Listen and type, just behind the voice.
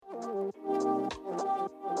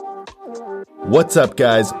What's up,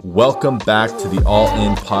 guys? Welcome back to the All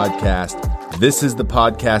In Podcast. This is the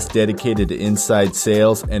podcast dedicated to inside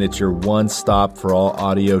sales, and it's your one stop for all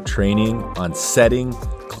audio training on setting,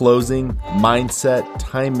 closing, mindset,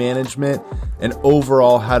 time management, and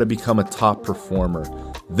overall how to become a top performer.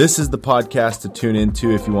 This is the podcast to tune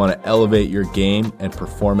into if you want to elevate your game and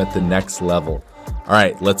perform at the next level. All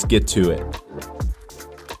right, let's get to it.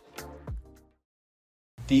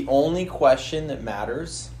 The only question that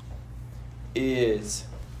matters is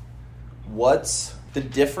what's the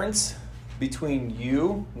difference between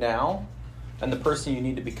you now and the person you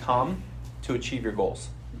need to become to achieve your goals.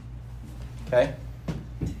 Okay?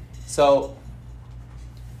 So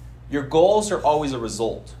your goals are always a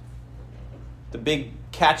result. The big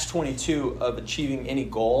catch-22 of achieving any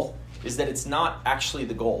goal is that it's not actually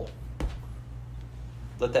the goal.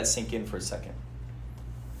 Let that sink in for a second.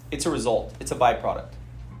 It's a result. It's a byproduct.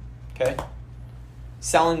 Okay?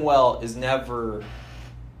 Selling well is never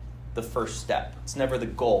the first step. It's never the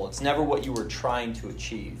goal. It's never what you were trying to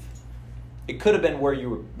achieve. It could have been where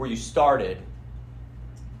you started,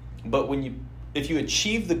 but if you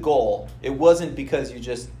achieved the goal, it wasn't because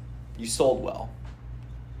you sold well.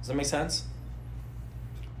 Does that make sense?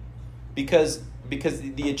 Because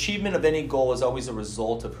the achievement of any goal is always a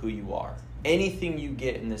result of who you are. Anything you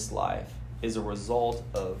get in this life is a result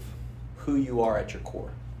of who you are at your core.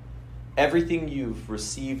 Everything you've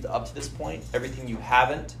received up to this point, everything you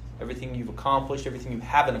haven't, everything you've accomplished, everything you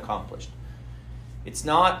haven't accomplished. It's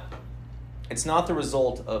not the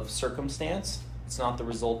result of circumstance. It's not the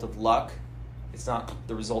result of luck. It's not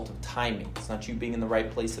the result of timing. It's not you being in the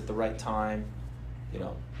right place at the right time.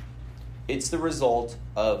 It's the result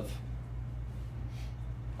of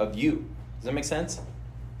you. Does that make sense?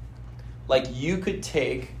 Like you could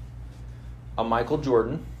take a Michael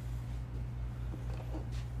Jordan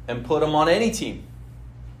and put him on any team,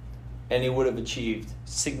 and he would have achieved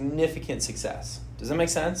significant success. Does that make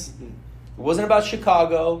sense? Mm-hmm. It wasn't about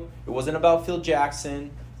Chicago. It wasn't about Phil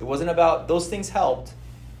Jackson. It wasn't about, those things helped,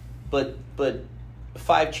 but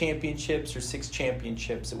 5 championships or 6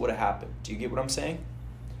 championships, it would have happened. Do you get what I'm saying?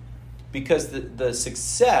 Because the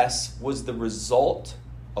success was the result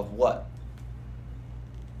of what?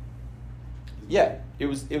 Yeah, it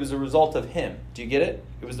was a result of him. Do you get it?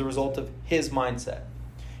 It was the result of his mindset.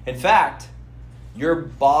 In fact, your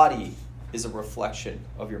body is a reflection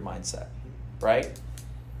of your mindset, right?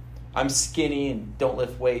 I'm skinny and don't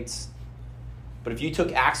lift weights, but if you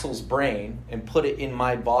took Axel's brain and put it in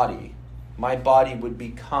my body would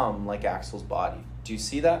become like Axel's body. Do you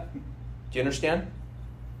see that? Do you understand?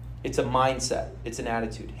 It's a mindset. It's an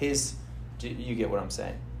attitude. You get what I'm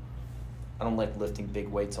saying? I don't like lifting big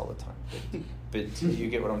weights all the time, but you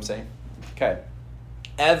get what I'm saying? Okay.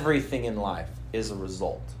 Everything in life is a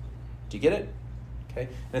result. Do you get it? Okay.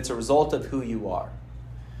 And it's a result of who you are.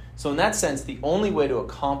 So in that sense, the only way to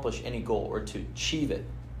accomplish any goal or to achieve it,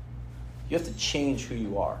 you have to change who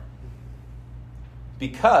you are.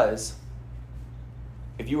 Because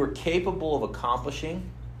if you were capable of accomplishing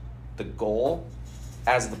the goal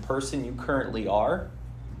as the person you currently are,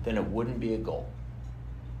 then it wouldn't be a goal.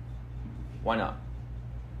 Why not?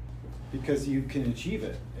 Because you can achieve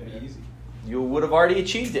it. Easy. You would have already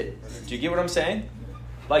achieved it. Do you get what I'm saying?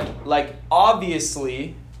 Like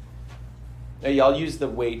obviously, I'll use the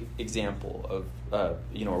weight example of,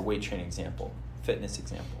 or weight training example, fitness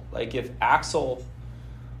example. Like if Axel,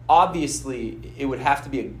 obviously it would have to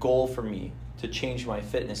be a goal for me to change my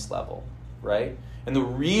fitness level, right? And the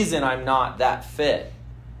reason I'm not that fit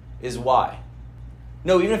is why?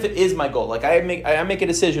 No, even if it is my goal, like I make a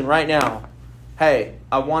decision right now. Hey,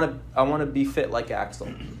 I want to be fit like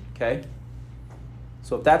Axel. Okay?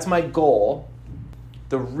 So if that's my goal,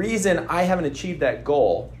 the reason I haven't achieved that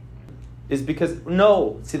goal is because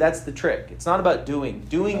that's the trick. It's not about doing.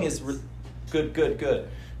 Doing is good.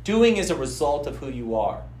 Doing is a result of who you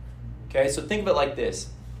are. Okay? So think of it like this.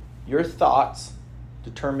 Your thoughts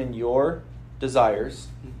determine your desires.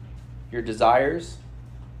 Your desires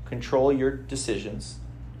control your decisions.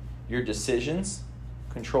 Your decisions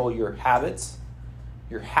control your habits.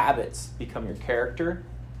 Your habits become your character.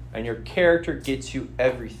 And your character gets you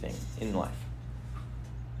everything in life.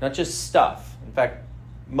 Not just stuff. In fact,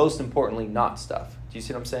 most importantly, not stuff. Do you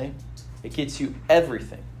see what I'm saying? It gets you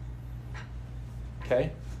everything.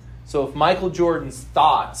 Okay? So if Michael Jordan's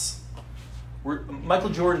thoughts were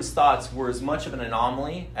as much of an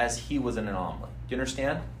anomaly as he was an anomaly. Do you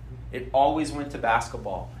understand? It always went to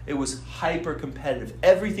basketball. It was hyper competitive.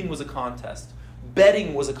 Everything was a contest.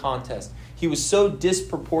 Betting was a contest. He was so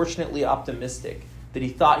disproportionately optimistic that he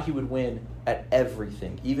thought he would win at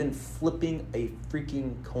everything, even flipping a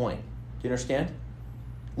freaking coin. Do you understand?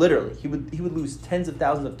 Literally, he would lose tens of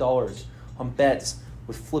thousands of dollars on bets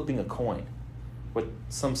with flipping a coin with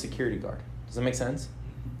some security guard. Does that make sense?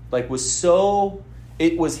 Like, it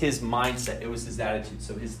was his mindset. It was his attitude.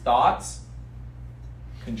 So his thoughts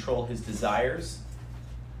control his desires.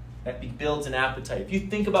 That builds an appetite. If you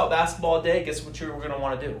think about basketball all day, guess what you're going to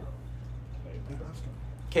want to do?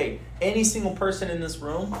 Okay, any single person in this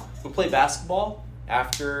room would play basketball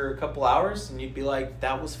after a couple hours, and you'd be like,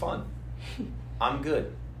 that was fun. I'm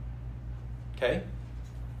good. Okay?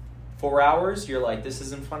 4 hours, you're like, this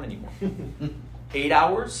isn't fun anymore. 8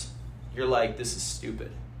 hours, you're like, this is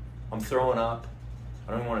stupid. I'm throwing up.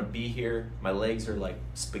 I don't even want to be here. My legs are like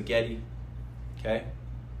spaghetti. Okay?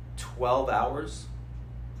 12 hours,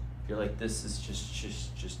 you're like, this is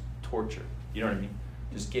just torture. You know what I mean?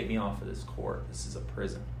 Just get me off of this court. This is a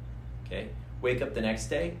prison. Okay? Wake up the next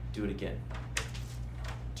day, do it again.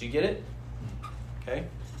 Do you get it? Okay?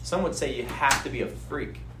 Some would say you have to be a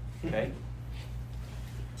freak. Okay?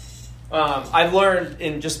 I've learned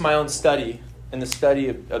in just my own study, in the study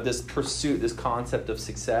of this pursuit, this concept of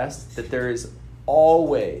success, that there is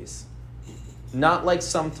always, not like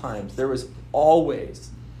sometimes, there is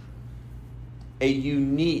always a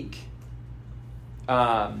unique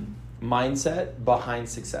mindset behind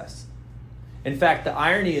success. In fact, the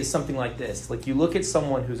irony is something like this. Like, you look at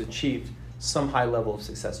someone who's achieved some high level of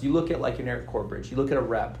success. You look at like an Eric Corbridge. You look at a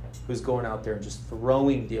rep who's going out there and just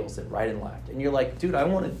throwing deals at right and left. And you're like, dude, I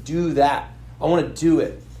want to do that. I want to do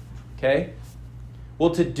it. Okay? Well,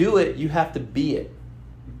 to do it, you have to be it.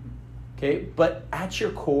 Okay? But at your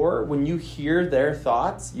core, when you hear their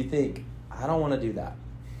thoughts, you think, I don't want to do that.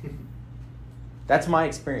 That's my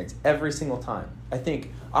experience every single time. I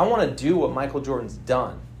think, I want to do what Michael Jordan's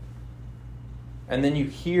done. And then you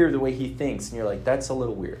hear the way he thinks, and you're like, that's a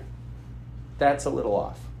little weird. That's a little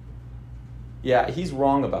off. Yeah, he's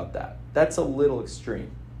wrong about that. That's a little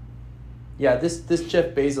extreme. Yeah, this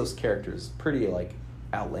Jeff Bezos character is pretty like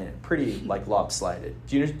outlandish, pretty like lopsided.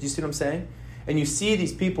 Do you see what I'm saying? And you see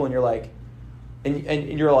these people, and you're like,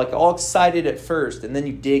 and you're like all excited at first, and then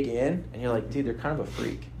you dig in, and you're like, dude, they're kind of a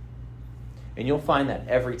freak. And you'll find that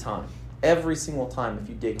every time, every single time, if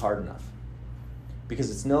you dig hard enough,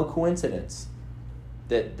 because it's no coincidence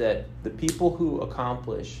that the people who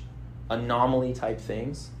accomplish anomaly type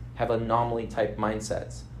things have anomaly type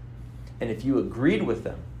mindsets. And if you agreed with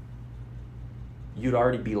them, you'd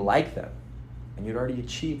already be like them, and you'd already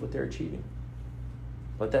achieve what they're achieving.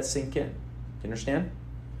 Let that sink in. Do you understand?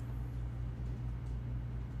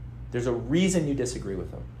 There's a reason you disagree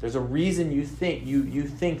with them. There's a reason you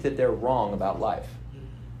think that they're wrong about life.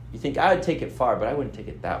 You think, I would take it far, but I wouldn't take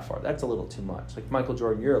it that far. That's a little too much. Like, Michael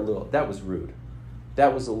Jordan, that was rude.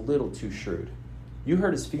 That was a little too shrewd. You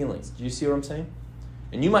hurt his feelings. Do you see what I'm saying?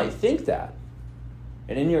 And you might think that.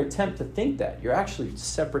 And in your attempt to think that, you're actually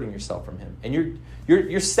separating yourself from him. And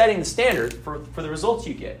you're setting the standard for the results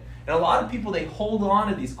you get. And a lot of people, they hold on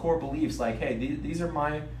to these core beliefs like, hey, these are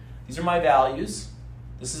my values.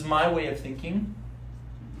 This is my way of thinking.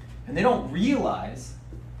 And they don't realize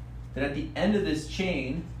that at the end of this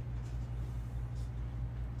chain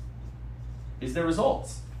is their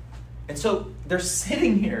results. And so they're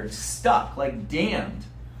sitting here stuck, like damned.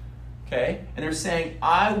 Okay? And they're saying,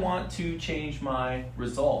 I want to change my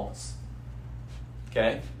results.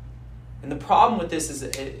 Okay? And the problem with this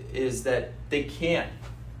is that they can't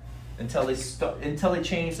until they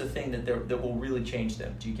change the thing that will really change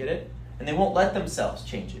them. Do you get it? And they won't let themselves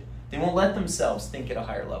change it. They won't let themselves think at a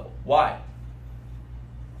higher level. Why?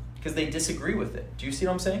 Because they disagree with it. Do you see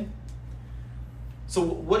what I'm saying? So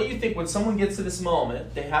what do you think when someone gets to this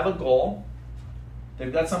moment, they have a goal,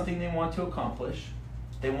 they've got something they want to accomplish,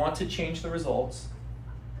 they want to change the results,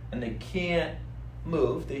 and they can't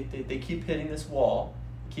move, they keep hitting this wall,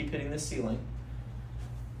 keep hitting this ceiling.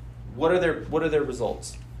 What are their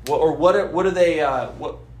results? What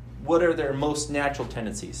are their most natural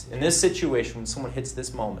tendencies? In this situation, when someone hits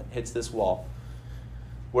this moment, hits this wall,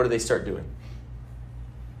 what do they start doing?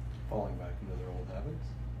 Falling back into their old habits.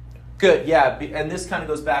 Good, yeah, and this kind of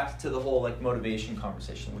goes back to the whole like motivation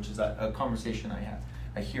conversation, which is a conversation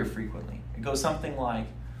I hear frequently. It goes something like,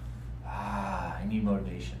 I need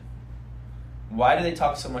motivation. Why do they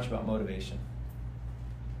talk so much about motivation?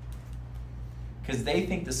 Because they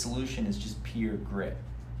think the solution is just pure grit.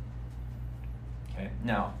 Okay.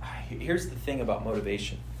 Now, here's the thing about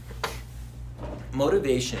motivation.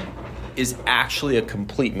 Motivation is actually a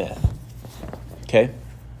complete myth. Okay?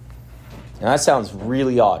 Now that sounds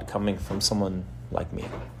really odd coming from someone like me,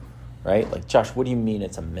 right? Like, Josh, what do you mean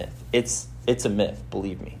it's a myth? It's a myth,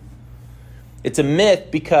 believe me. It's a myth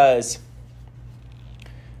because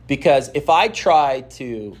if I try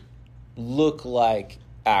to look like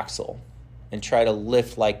Axel and try to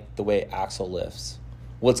lift like the way Axel lifts,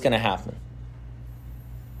 what's going to happen?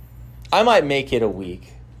 I might make it a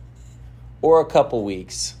week or a couple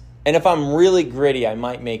weeks. And if I'm really gritty, I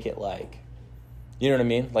might make it like, you know what I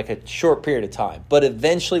mean? Like a short period of time. But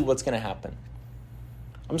eventually what's going to happen?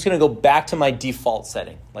 I'm just going to go back to my default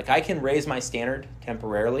setting. Like I can raise my standard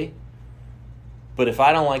temporarily, but if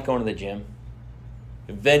I don't like going to the gym,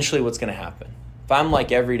 eventually what's going to happen? If I'm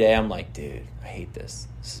like every day, I'm like, dude, I hate this.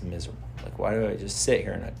 This is miserable. Like, why do I just sit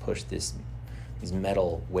here and I push these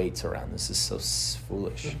metal weights around? This is so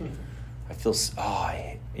foolish. I feel,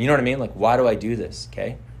 you know what I mean? Like, why do I do this?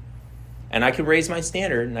 Okay. And I can raise my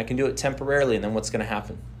standard and I can do it temporarily. And then what's going to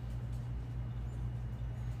happen?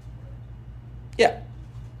 Yeah.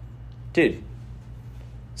 Dude,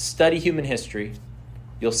 study human history.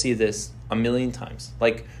 You'll see this a million times.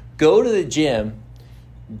 Like, go to the gym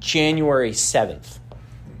January 7th.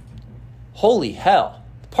 Holy hell.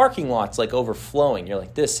 The parking lot's like overflowing. You're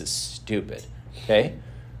like, this is stupid. Okay?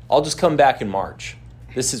 I'll just come back in March.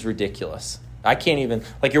 This is ridiculous. I can't even,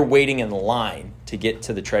 like you're waiting in the line to get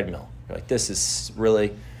to the treadmill. You're like, this is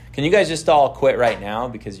really, can you guys just all quit right now?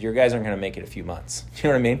 Because your guys aren't going to make it a few months. You know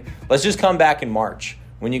what I mean? Let's just come back in March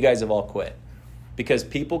when you guys have all quit. Because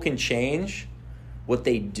people can change what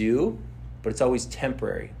they do, but it's always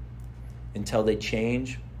temporary until they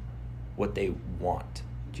change what they want.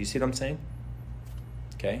 Do you see what I'm saying?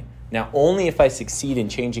 Okay. Now, only if I succeed in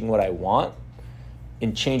changing what I want,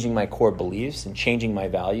 in changing my core beliefs, and changing my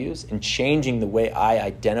values, and changing the way I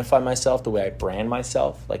identify myself, the way I brand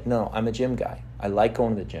myself. Like, no, I'm a gym guy. I like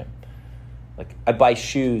going to the gym. Like, I buy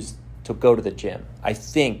shoes to go to the gym. I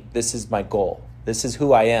think this is my goal. This is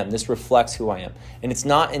who I am. This reflects who I am. And it's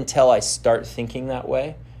not until I start thinking that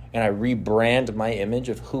way and I rebrand my image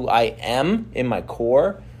of who I am in my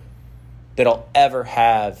core that I'll ever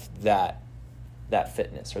have that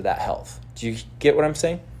fitness or that health. Do you get what I'm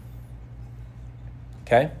saying?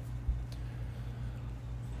 Okay?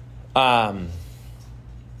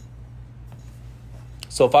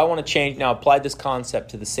 So if I want to change, now apply this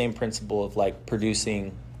concept to the same principle of like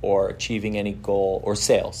producing or achieving any goal or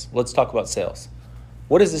sales. Let's talk about sales.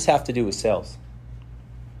 What does this have to do with sales?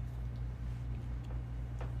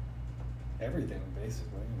 Everything,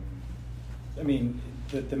 basically. I mean,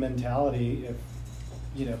 the mentality,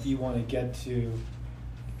 if you want to get to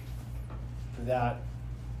that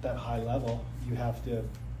high level, it has to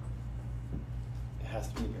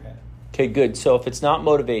be in your head. Okay, good. So if it's not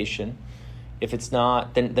motivation, if it's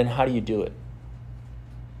not, then how do you do it?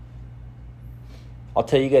 I'll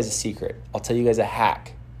tell you guys a secret. I'll tell you guys a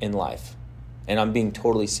hack in life. And I'm being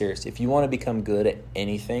totally serious. If you want to become good at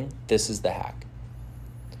anything, this is the hack.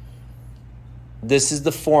 This is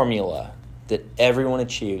the formula that everyone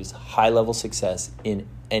achieves high-level success in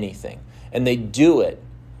anything. And they do it,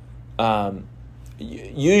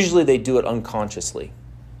 usually they do it unconsciously.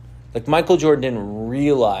 Like Michael Jordan didn't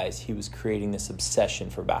realize he was creating this obsession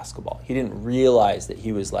for basketball. He didn't realize that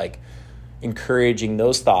he was like encouraging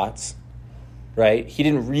those thoughts, right? He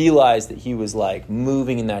didn't realize that he was like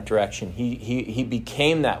moving in that direction. He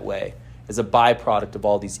became that way as a byproduct of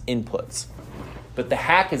all these inputs. But the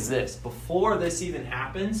hack is this. Before this even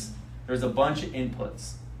happens, there's a bunch of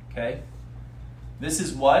inputs, okay? This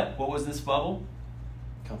is what? What was this bubble?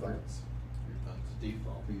 Comforts. Your thoughts.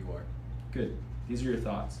 Default who you are. Good. These are your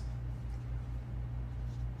thoughts.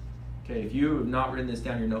 Okay, if you have not written this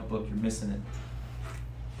down in your notebook, you're missing it.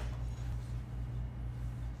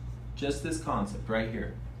 Just this concept right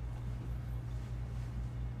here.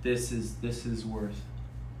 This is worth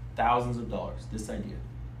thousands of dollars, this idea.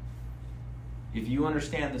 If you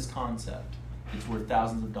understand this concept, it's worth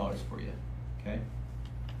thousands of dollars for you, okay?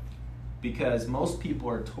 Because most people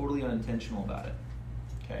are totally unintentional about it,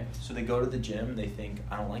 okay? So they go to the gym, they think,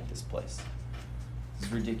 I don't like this place. This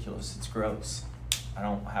is ridiculous, it's gross. I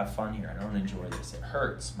don't have fun here, I don't enjoy this. It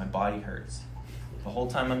hurts, my body hurts. The whole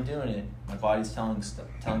time I'm doing it, my body's telling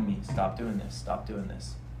me, stop doing this,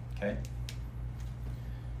 okay?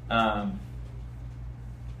 And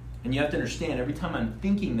you have to understand, every time I'm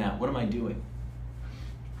thinking that, what am I doing?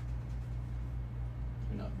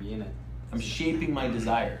 You're not being it. I'm shaping my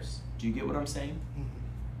desires. Do you get what I'm saying?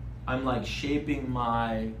 I'm like shaping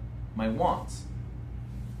my wants.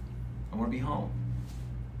 I want to be home.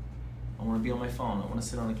 I want to be on my phone. I want to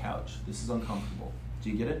sit on the couch. This is uncomfortable.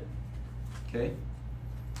 Do you get it? Okay?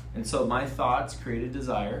 And so my thoughts create a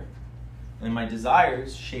desire, and my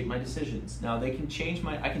desires shape my decisions. Now they can change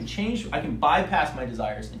I can bypass my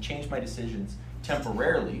desires and change my decisions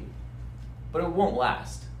temporarily, but it won't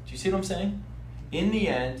last. Do you see what I'm saying? In the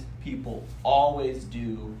end, people always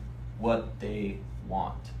do what they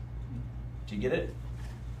want. Do you get it?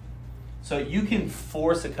 So you can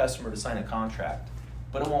force a customer to sign a contract,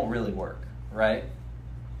 but it won't really work, right?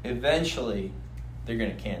 Eventually, they're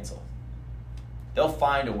going to cancel. They'll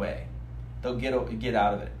find a way. They'll get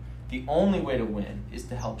out of it. The only way to win is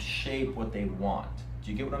to help shape what they want.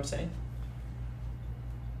 Do you get what I'm saying?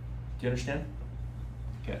 Do you understand?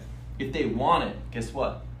 Okay. If they want it, guess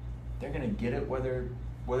what? They're going to get it whether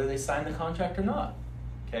they sign the contract or not.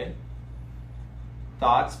 Okay?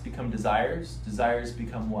 Thoughts become desires. Desires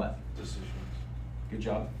become what? Decisions. Good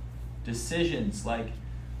job. Decisions like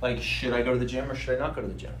should I go to the gym or should I not go to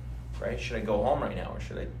the gym? Right? Should I go home right now or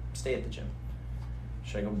should I stay at the gym?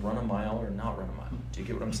 Should I go run a mile or not run a mile? Do you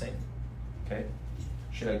get what I'm saying? Okay?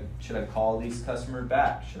 Should I call these customers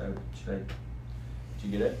back? Should I do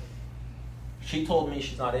you get it? She told me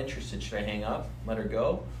she's not interested. Should I hang up, let her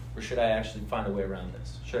go? Or should I actually find a way around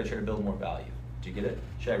this? Should I try to build more value? Do you get it?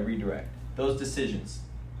 Should I redirect? Those decisions,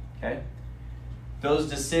 okay? Those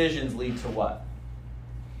decisions lead to what?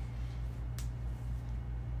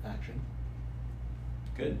 Action.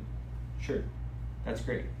 Good. Sure. That's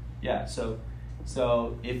great. Yeah, so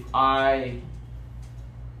if I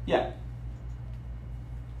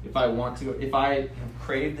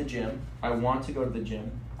crave the gym, I want to go to the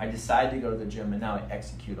gym, I decide to go to the gym, and now I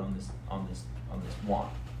execute on this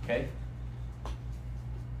want. Okay?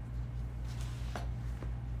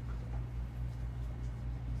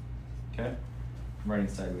 Okay? I'm writing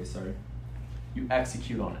sideways, sorry. You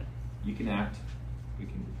execute on it. You can act. We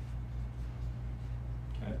can.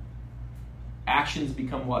 Okay? Actions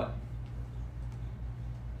become what?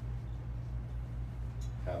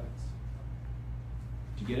 Habits.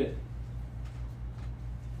 Did you get it?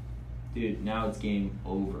 Dude, now it's game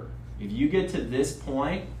over. If you get to this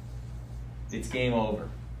point, it's game over.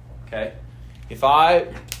 Okay? If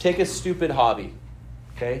I take a stupid hobby,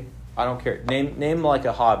 okay? I don't care. Name like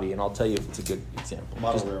a hobby, and I'll tell you if it's a good example.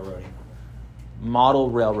 Model railroading. Model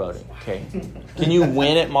railroading. Okay. Can you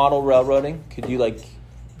win at model railroading? Could you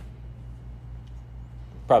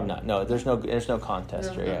Probably not. No, there's no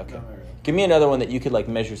contest, right? Yeah, okay. Give me another one that you could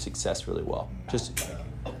measure success really well. Just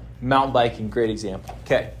mountain biking, great example.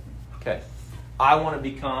 Okay. I want to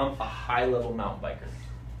become a high-level mountain biker.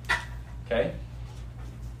 Okay?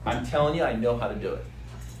 I'm telling you, I know how to do it.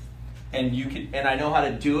 And I know how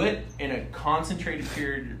to do it in a concentrated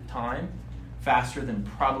period of time faster than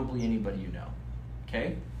probably anybody you know.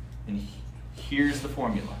 Okay? And here's the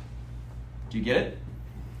formula. Do you get it?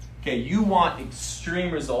 Okay, you want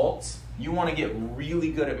extreme results. You want to get really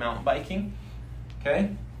good at mountain biking.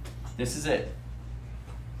 Okay? This is it.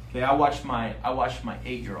 Okay, I watched my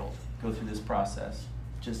 8-year-old go through this process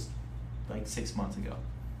just 6 months ago.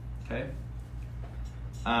 Okay?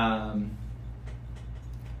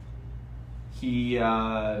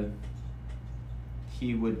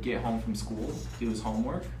 He would get home from school, do his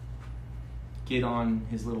homework, get on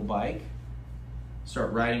his little bike,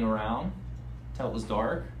 start riding around till it was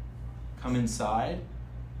dark, come inside.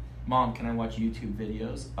 Mom, can I watch YouTube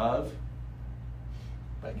videos of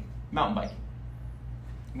Biking. mountain biking?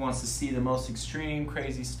 He wants to see the most extreme,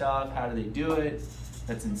 crazy stuff. How do they do it?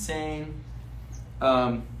 That's insane.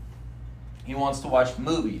 He wants to watch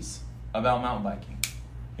movies about mountain biking.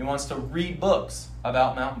 He wants to read books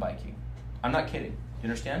about mountain biking. I'm not kidding. You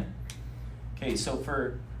understand? Okay, so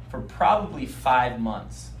for probably 5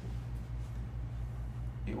 months,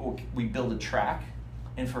 we build a track,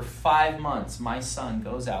 and for 5 months, my son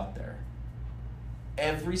goes out there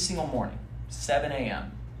every single morning, 7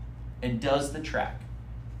 a.m., and does the track,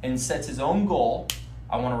 and sets his own goal.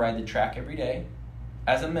 I want to ride the track every day,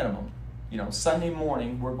 as a minimum. Sunday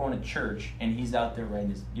morning, we're going to church, and he's out there riding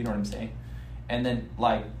his, you know what I'm saying? And then,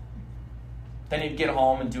 then he'd get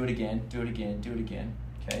home and do it again,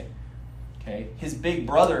 okay? His big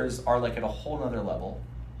brothers are, at a whole nother level,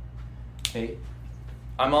 okay?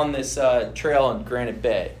 I'm on this trail in Granite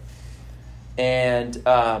Bay, and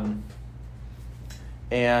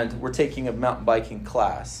we're taking a mountain biking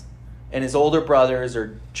class, and his older brothers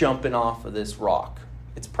are jumping off of this rock.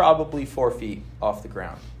 It's probably 4 feet off the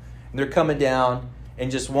ground. And they're coming down, and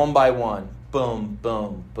just one by one, boom,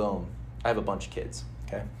 boom, boom. I have a bunch of kids,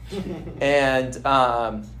 okay? And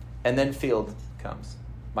then Field comes,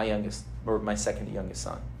 my second youngest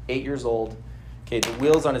son, 8 years old. Okay, the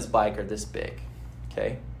wheels on his bike are this big,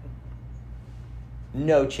 okay?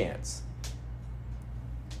 No chance.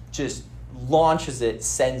 Just launches it,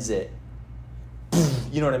 sends it.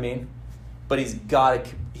 You know what I mean? But he's got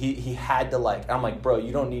to. He had to I'm like, bro,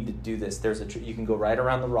 you don't need to do this. There's you can go right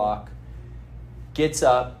around the rock. Gets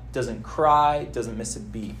up, doesn't cry, doesn't miss a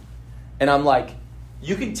beat. And I'm like,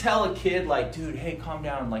 you could tell a kid dude, hey, calm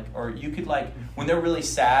down. Or you could when they're really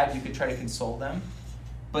sad, you could try to console them.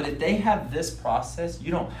 But if they have this process,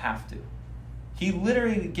 you don't have to. He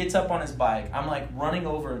literally gets up on his bike. I'm like running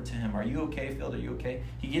over to him. Are you okay, Field? Are you okay?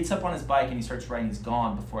 He gets up on his bike and he starts riding. He's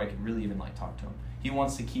gone before I could really even like talk to him. He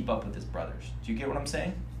wants to keep up with his brothers. Do you get what I'm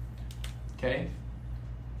saying? Okay.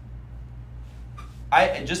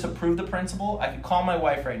 I just to prove the principle, I could call my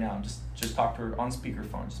wife right now and just talk to her on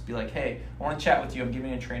speakerphone. Just be like, hey, I want to chat with you. I'm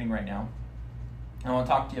giving you a training right now. I want to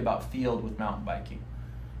talk to you about field with mountain biking.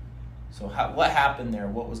 So what happened there?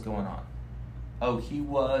 What was going on? Oh, he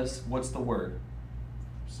was, what's the word?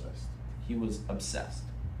 Obsessed. He was obsessed.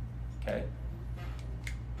 Okay?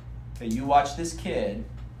 Okay, you watch this kid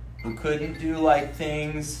who couldn't do like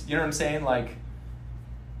things, you know what I'm saying? Like,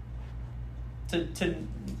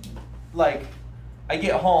 like, I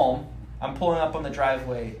get home, I'm pulling up on the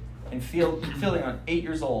driveway, and Fielding on 8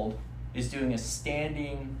 years old is doing a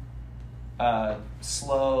standing,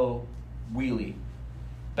 slow wheelie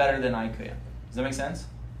better than I could. Does that make sense?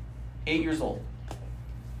 8 years old.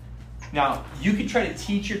 Now, you could try to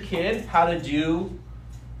teach your kid how to do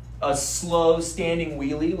a slow standing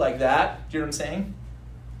wheelie like that. Do you know what I'm saying?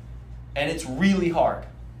 And it's really hard.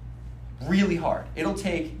 Really hard. It'll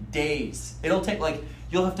take days. It'll take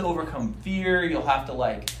you'll have to overcome fear. You'll have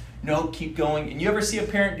to no, keep going. And you ever see a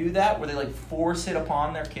parent do that where they force it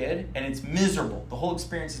upon their kid and it's miserable. The whole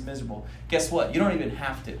experience is miserable. Guess what? You don't even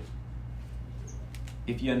have to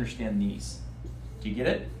if you understand these. Do you get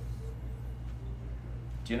it?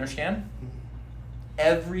 Do you understand?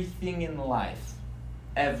 Everything in life,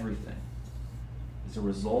 everything is a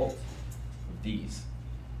result of these.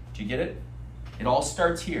 Do you get it? It all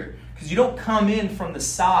starts here. Because you don't come in from the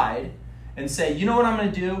side and say, you know what I'm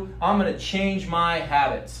going to do? I'm going to change my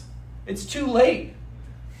habits. It's too late.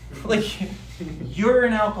 You're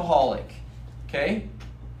an alcoholic, okay?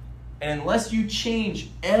 And unless you change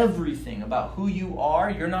everything about who you are,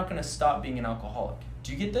 you're not going to stop being an alcoholic.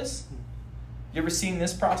 Do you get this? You ever seen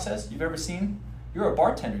this process? You've ever seen? You're a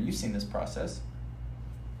bartender. You've seen this process.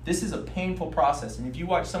 This is a painful process. And if you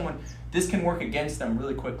watch someone, this can work against them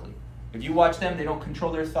really quickly. If you watch them, they don't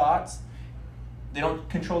control their thoughts. They don't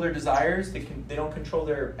control their desires. They don't control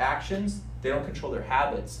their actions. They don't control their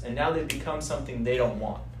habits. And now they've become something they don't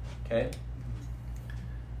want. Okay?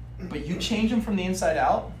 But you change them from the inside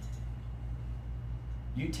out.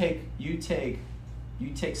 You take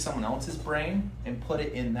someone else's brain and put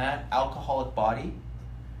it in that alcoholic body.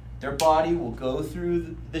 Their body will go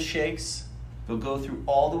through the shakes. They'll go through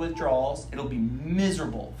all the withdrawals. It'll be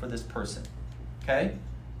miserable for this person. Okay?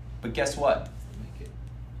 But guess what? Make it.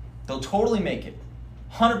 They'll totally make it.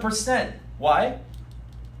 100%. Why?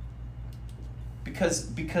 Because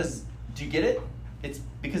do you get it? It's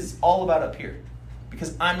because it's all about up here.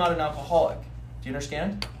 Because I'm not an alcoholic. Do you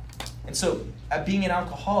understand? And so being an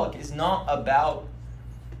alcoholic is not about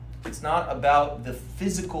the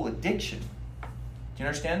physical addiction. Do you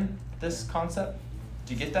understand this concept?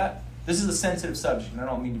 Do you get that? This is a sensitive subject, and I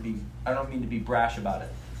don't mean to be brash about it.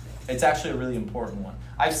 It's actually a really important one.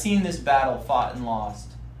 I've seen this battle fought and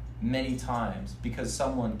lost many times because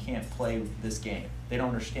someone can't play this game. They don't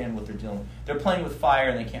understand what they're doing with. They're playing with fire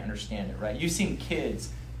and they can't understand it, right? You've seen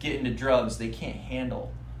kids get into drugs they can't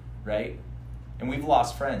handle, right? And we've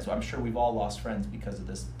lost friends. I'm sure we've all lost friends because of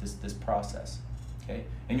this process, okay?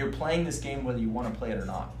 And you're playing this game whether you want to play it or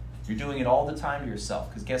not. You're doing it all the time to yourself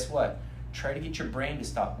because guess what? Try to get your brain to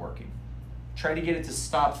stop working. Try to get it to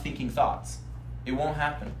stop thinking thoughts. It won't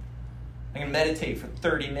happen. I can meditate for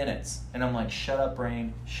 30 minutes and I'm like, shut up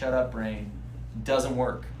brain. It doesn't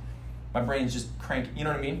work. My brain's just cranking, you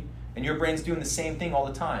know what I mean? And your brain's doing the same thing all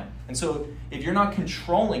the time. And so if you're not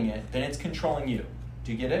controlling it, then it's controlling you.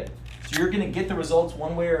 Do you get it? So you're going to get the results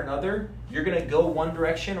one way or another. You're going to go one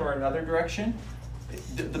direction or another direction.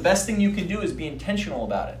 The best thing you can do is be intentional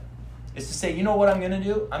about it. Is to say, you know what I'm going to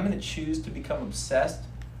do? I'm going to choose to become obsessed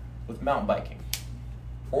with mountain biking.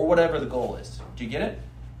 Or whatever the goal is. Do you get it?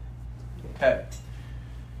 Okay.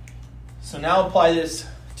 So now apply this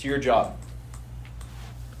to your job.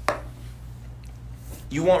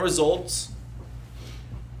 You want results?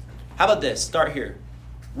 How about this? Start here.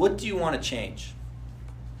 What do you want to change?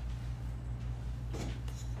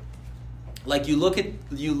 Like you look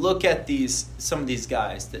at some of these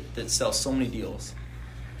guys that sell so many deals,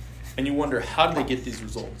 and you wonder, how do they get these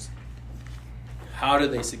results? How do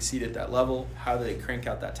they succeed at that level? How do they crank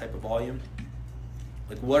out that type of volume?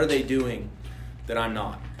 Like, what are they doing that I'm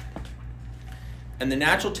not? And the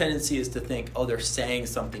natural tendency is to think, oh, they're saying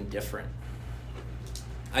something different.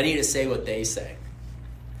 I need to say what they say.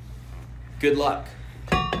 Good luck.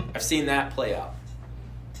 I've seen that play out.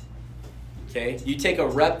 Okay? You take a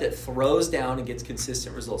rep that throws down and gets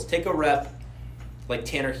consistent results. Take a rep like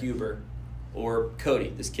Tanner Huber or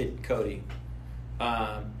Cody, this kid Cody,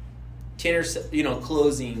 Tanner's,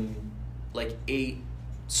 closing like 8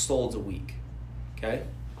 solds a week. Okay.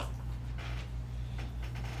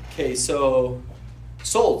 Okay, so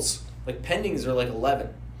solds, like pendings are like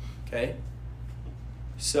 11. Okay.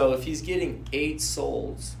 So if he's getting 8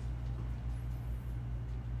 solds,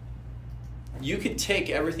 you could take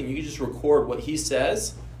everything, you could just record what he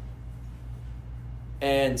says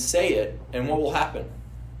and say it, and what will happen?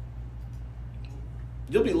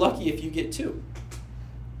 You'll be lucky if you get 2.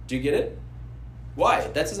 Do you get it? Why?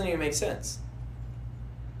 That doesn't even make sense.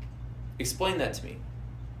 Explain that to me.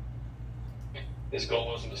 His goal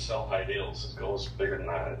wasn't to sell high deals. His goal is bigger than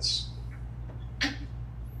that. It's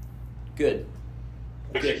good.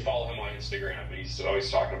 Because you follow him on Instagram, and he's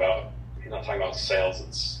always talking about, he's not talking about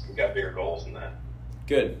sales. He's got bigger goals than that.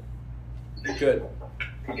 Good. Good.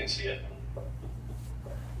 You can see it.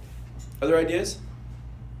 Other ideas?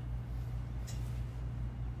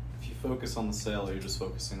 If you focus on the sale, you're just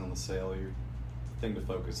focusing on the sale. The thing to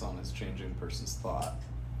focus on is changing the person's thought.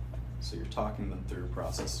 So you're talking them through a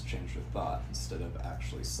process to change their thought instead of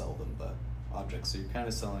actually sell them the object. So you're kind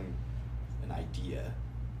of selling an idea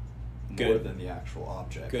more than the actual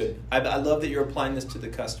object. Good. I love that you're applying this to the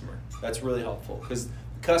customer. That's really helpful because the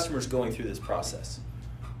customer's going through this process,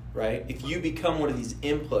 right? If you become one of these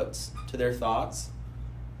inputs to their thoughts,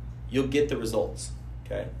 you'll get the results,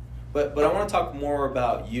 okay? But I want to talk more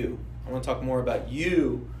about you. I want to talk more about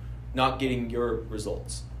you not getting your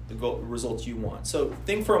results, the results you want. So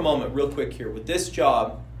think for a moment real quick here. With this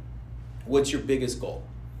job, what's your biggest goal?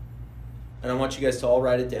 And I want you guys to all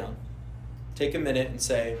write it down. Take a minute and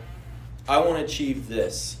say, I want to achieve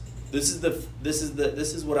this. This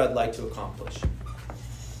is what I'd like to accomplish.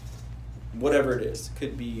 Whatever it is. It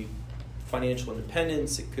could be financial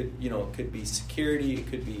independence, it could be security, it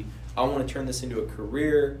could be I want to turn this into a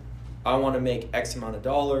career. I want to make X amount of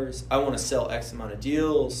dollars. I want to sell X amount of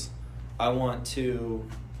deals. I want to...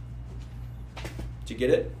 Did you get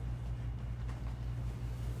it?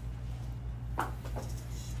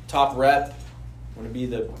 Top rep. I want to be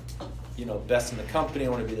the best in the company. I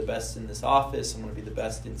want to be the best in this office. I want to be the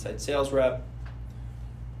best inside sales rep.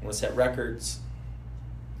 I want to set records.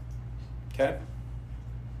 Okay?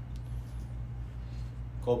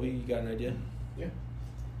 Colby, you got an idea? Yeah.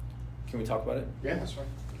 Can we talk about it? Yeah, that's fine.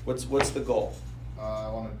 What's the goal? I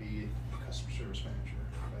want to be a customer service manager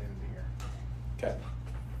by the end of the year. Okay.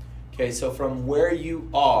 Okay, so from where you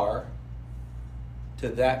are to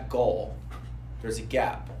that goal, there's a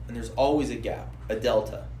gap. And there's always a gap, a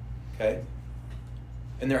delta. Okay?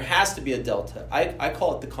 And there has to be a delta. I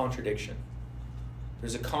call it the contradiction.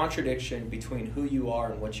 There's a contradiction between who you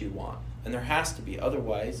are and what you want. And there has to be.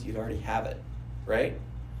 Otherwise, you'd already have it. Right?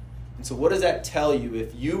 And so what does that tell you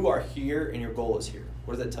if you are here and your goal is here?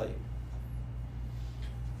 What does that tell you?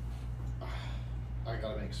 I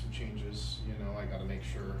got to make some changes. I got to make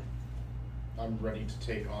sure I'm ready to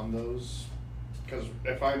take on those. Because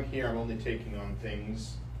if I'm here, I'm only taking on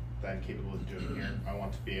things that I'm capable of doing here. I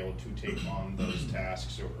want to be able to take on those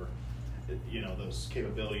tasks or, those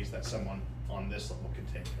capabilities that someone on this level could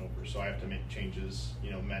take over. So I have to make changes,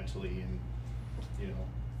 mentally and,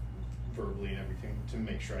 verbally and everything to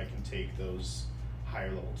make sure I can take those higher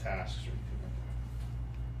level tasks or anything like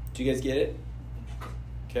that. Do you guys get it?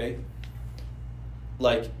 Okay.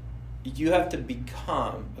 Like, you have to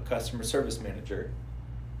become a customer service manager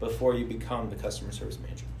before you become the customer service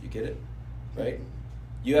manager. You get it? Right?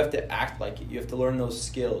 You have to act like it. You have to learn those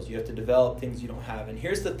skills. You have to develop things you don't have. And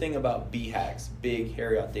here's the thing about BHAGs, big,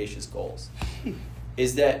 hairy, audacious goals,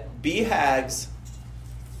 is that BHAGs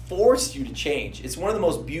force you to change. It's one of the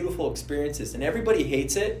most beautiful experiences, and everybody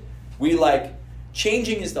hates it.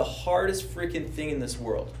 Changing is the hardest freaking thing in this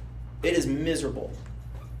world. It is miserable.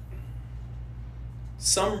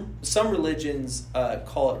 Some religions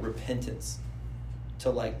call it repentance,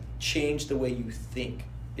 to change the way you think.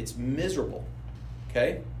 It's miserable,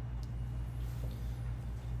 okay?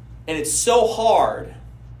 And it's so hard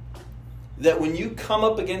that when you come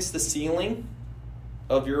up against the ceiling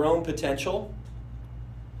of your own potential,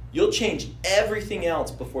 you'll change everything else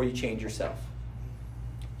before you change yourself.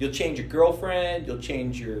 You'll change your girlfriend,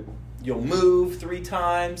 you'll move 3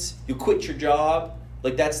 times, you'll quit your job.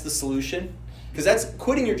 That's the solution. Because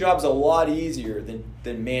quitting your job is a lot easier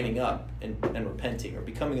than manning up and repenting or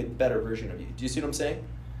becoming a better version of you. Do you see what I'm saying?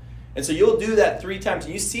 And so you'll do that 3 times.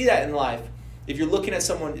 And you see that in life. If you're looking at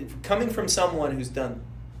coming from someone who's done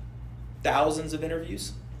thousands of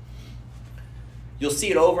interviews, you'll see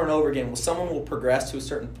it over and over again. Well, someone will progress to a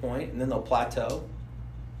certain point, and then they'll plateau.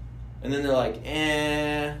 And then they're like,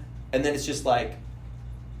 eh. And then it's just like,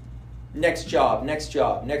 next job, next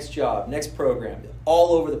program,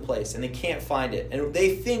 all over the place, and they can't find it. And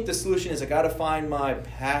they think the solution is, I got to find my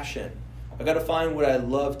passion. I got to find what I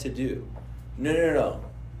love to do. No.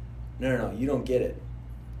 You don't get it.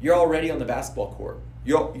 You're already on the basketball court.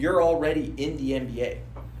 You're already in the NBA.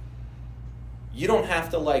 You don't have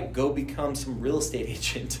to like go become some real estate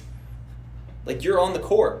agent. Like, you're on the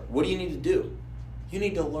court. What do you need to do? You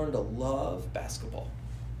need to learn to love basketball.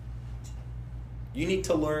 You need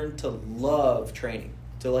to learn to love training.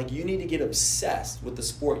 You need to get obsessed with the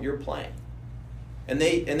sport you're playing. And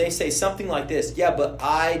they say something like this, yeah, but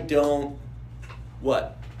I don't,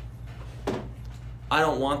 what? I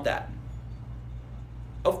don't want that.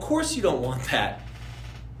 Of course you don't want that.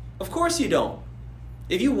 Of course you don't.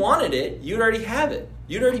 If you wanted it, you'd already have it.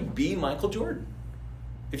 You'd already be Michael Jordan.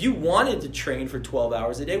 If you wanted to train for 12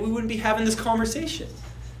 hours a day, we wouldn't be having this conversation.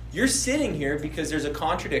 You're sitting here because there's a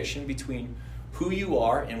contradiction between who you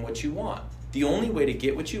are and what you want. The only way to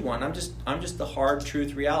get what you want, I'm just the hard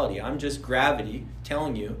truth reality. I'm just gravity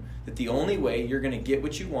telling you that the only way you're going to get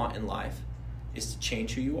what you want in life is to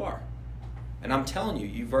change who you are. And I'm telling you,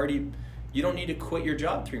 you don't need to quit your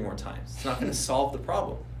job 3 more times. It's not going to solve the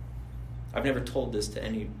problem. I've never told this to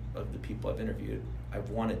any of the people I've interviewed. I've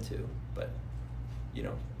wanted to, but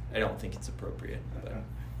I don't think it's appropriate.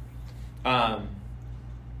 But,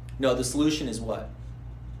 no, the solution is what?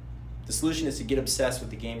 The solution is to get obsessed with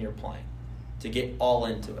the game you're playing, to get all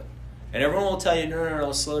into it. And everyone will tell you,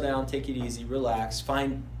 no, slow down, take it easy, relax,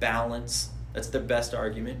 find balance. That's their best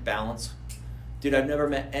argument, balance. Dude, I've never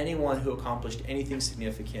met anyone who accomplished anything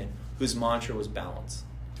significant whose mantra was balance.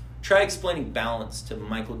 Try explaining balance to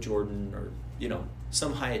Michael Jordan or,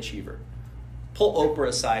 some high achiever. Pull Oprah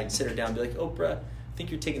aside and sit her down and be like, Oprah, I think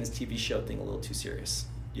you're taking this TV show thing a little too serious.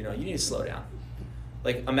 You need to slow down.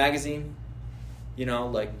 Like a magazine, 3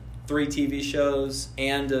 TV shows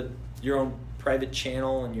and your own private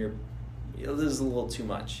channel, and this is a little too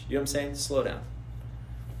much. You know what I'm saying? Slow down.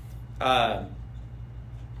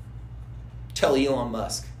 Tell Elon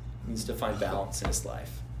Musk he needs to find balance in his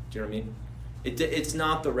life. Do you know what I mean? It's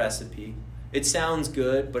not the recipe. It sounds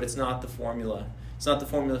good, but it's not the formula. It's not the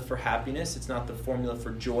formula for happiness. It's not the formula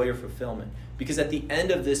for joy or fulfillment. Because at the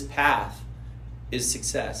end of this path is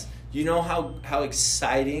success. You know how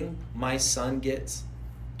exciting my son gets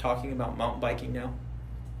talking about mountain biking now?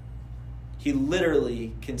 He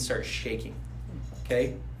literally can start shaking.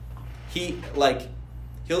 Okay?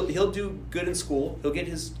 He'll do good in school. He'll get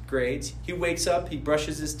his grades. He wakes up, he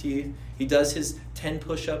brushes his teeth, he does his 10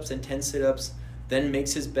 push-ups and 10 sit-ups, then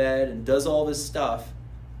makes his bed and does all this stuff.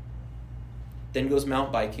 Then goes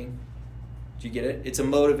mountain biking. Do you get it? It's a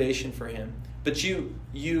motivation for him. But you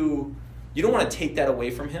don't want to take that away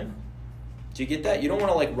from him. Do you get that? You don't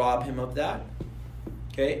want to rob him of that.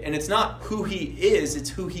 Okay? And it's not who he is,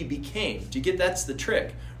 it's who he became. Do you get that's the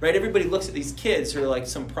trick? Right? Everybody looks at these kids who are like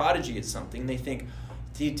some prodigy at something, they think,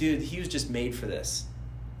 dude, he was just made for this.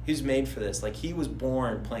 He was made for this. He was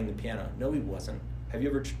born playing the piano. No, he wasn't. Have you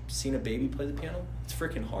ever seen a baby play the piano? It's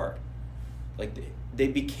freaking hard. They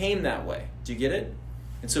became that way. Do you get it?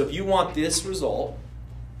 And so if you want this result,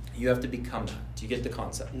 you have to become that. Do you get the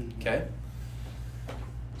concept? Okay?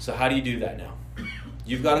 So how do you do that now?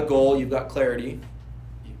 You've got a goal. You've got clarity.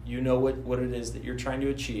 You know what it is that you're trying to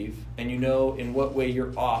achieve, and you know in what way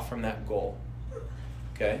you're off from that goal.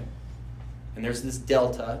 Okay? And there's this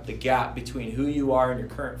delta, the gap between who you are in your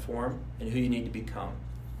current form and who you need to become.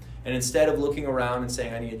 And instead of looking around and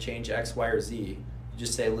saying, I need to change X, Y, or Z, you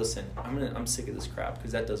just say, listen, I'm sick of this crap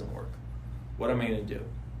because that doesn't work. What am I going to do?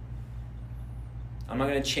 I'm not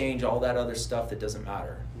going to change all that other stuff that doesn't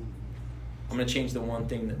matter. I'm going to change the one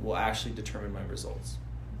thing that will actually determine my results.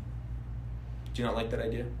 Do you not like that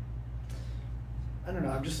idea? I don't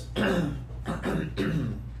know. I'm just... I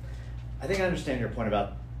think I understand your point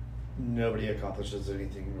about nobody accomplishes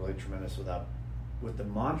anything really tremendous with the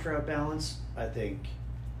mantra of balance. I think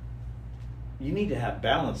you need to have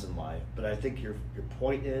balance in life, but I think your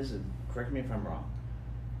point is, and correct me if I'm wrong,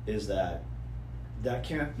 is that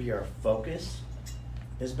can't be our focus,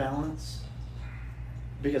 is balance.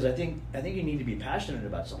 Because I think you need to be passionate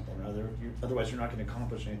about something, otherwise you're not going to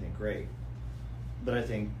accomplish anything great. But I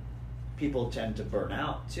think people tend to burn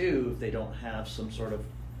out too if they don't have some sort of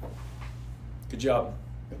good job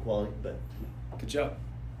equality. But good job.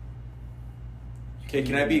 Okay,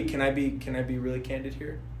 can I be really candid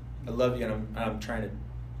here? I love you, and I'm trying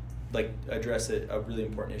to address a really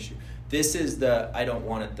important issue. This is the I don't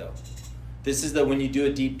want it though. This is the when you do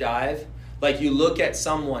a deep dive, you look at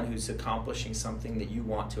someone who's accomplishing something that you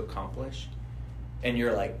want to accomplish, and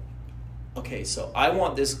you're like, okay, so I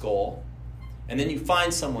want this goal, And then you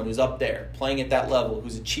find someone who's up there, playing at that level,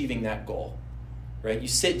 who's achieving that goal, right? You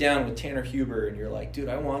sit down with Tanner Huber and you're like, dude,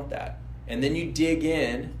 I want that. And then you dig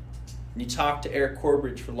in and you talk to Eric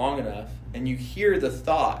Corbridge for long enough and you hear the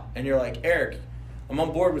thought and you're like, Eric, I'm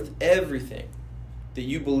on board with everything that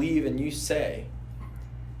you believe and you say,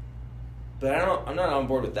 but I'm not on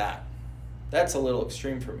board with that. That's a little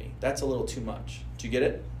extreme for me. That's a little too much. Do you get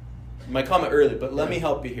it? My comment earlier, but let me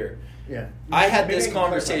help you here. Yeah. I had this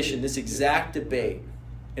conversation, this exact debate,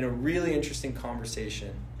 in a really interesting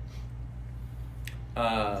conversation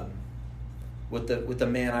with the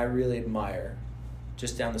man I really admire,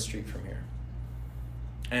 just down the street from here.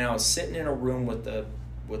 And I was sitting in a room with a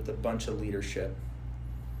bunch of leadership,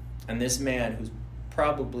 and this man, who's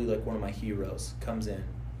probably like one of my heroes, comes in,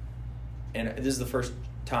 and this is the first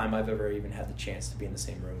time I've ever even had the chance to be in the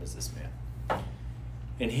same room as this man.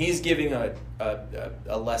 And he's giving a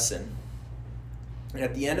lesson. And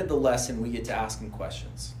at the end of the lesson, we get to ask him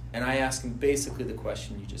questions. And I ask him basically the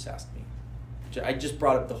question you just asked me. I just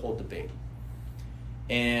brought up the whole debate.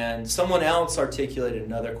 And someone else articulated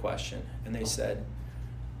another question. And they said,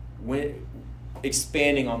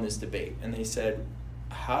 expanding on this debate, and they said,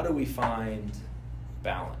 how do we find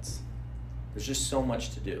balance? There's just so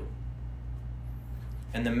much to do.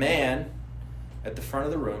 And the man at the front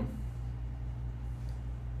of the room,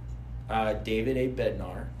 David A.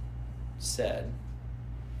 Bednar, said,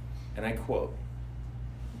 and I quote,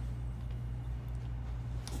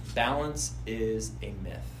 balance is a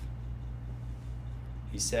myth.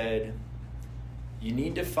 He said, you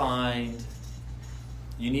need to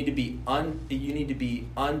be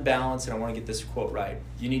unbalanced, and I want to get this quote right.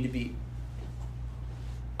 You need to be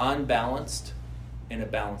unbalanced in a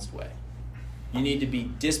balanced way. You need to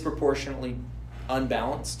be disproportionately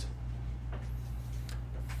unbalanced.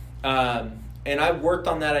 And I worked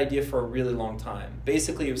on that idea for a really long time.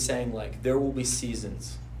 Basically, it was saying, like, there will be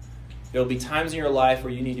seasons. There will be times in your life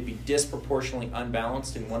where you need to be disproportionately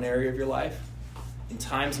unbalanced in one area of your life, and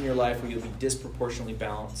times in your life where you'll be disproportionately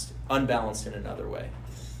unbalanced in another way.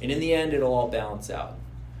 And in the end, it'll all balance out.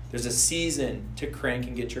 There's a season to crank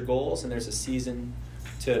and get your goals, and there's a season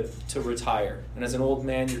to retire. And as an old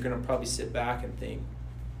man, you're going to probably sit back and think,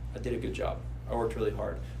 I did a good job. I worked really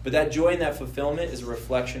hard. But that joy and that fulfillment is a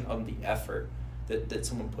reflection of the effort that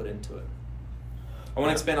someone put into it. I want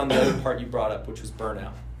to expand on the other part you brought up, which was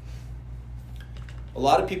burnout. A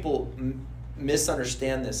lot of people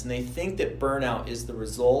misunderstand this, and they think that burnout is the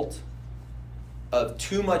result of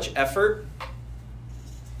too much effort,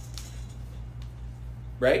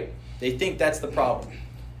 right? They think that's the problem.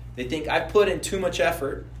 They think, I put in too much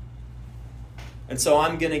effort, and so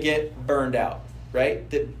I'm going to get burned out, right?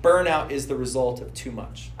 That burnout is the result of too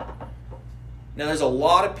much. Now, there's a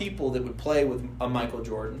lot of people that would play with a Michael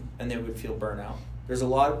Jordan, and they would feel burnout. There's a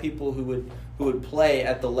lot of people who would play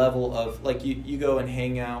at the level of, like, you go and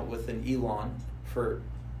hang out with an Elon for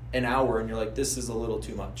an hour, and you're like, this is a little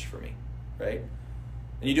too much for me, right?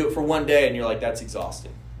 And you do it for one day, and you're like, that's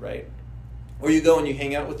exhausting, right? Or you go and you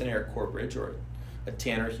hang out with an Eric Corbridge or a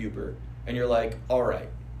Tanner Huber, and you're like, all right,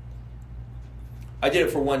 I did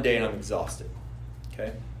it for one day and I'm exhausted,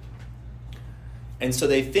 okay? And so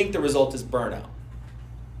they think the result is burnout.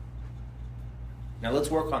 Now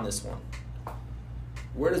let's work on this one.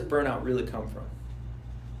 Where does burnout really come from?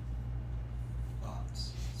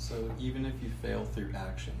 Thoughts. So even if you fail through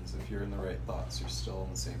actions, if you're in the right thoughts, you're still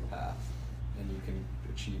on the same path, and you can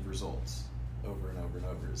achieve results over and over and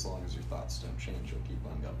over. As long as your thoughts don't change, you'll keep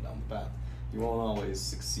on going down the path. You won't always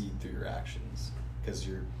succeed through your actions because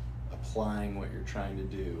you're applying what you're trying to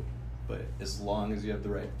do. But as long as you have the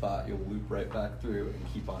right thought, you'll loop right back through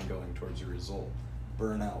and keep on going towards your result.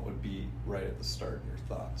 Burnout would be right at the start in your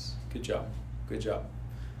thoughts. Good job. Good job.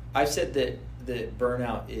 I've said that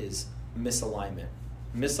burnout is misalignment.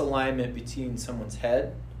 Misalignment between someone's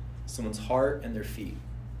head, someone's heart, and their feet.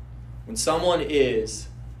 When someone's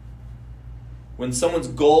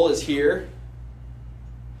goal is here,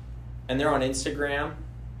 and they're on Instagram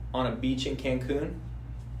on a beach in Cancun, do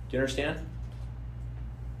you understand?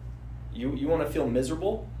 You want to feel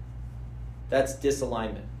miserable? That's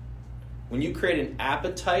disalignment. When you create an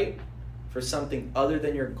appetite for something other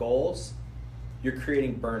than your goals, you're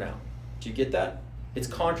creating burnout. Do you get that? It's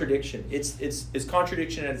contradiction. It's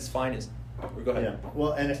contradiction at its finest. Go ahead. Yeah.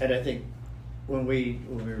 Well, and I think when we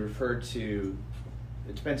refer to,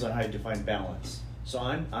 it depends on how you define balance. So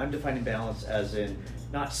I'm defining balance as in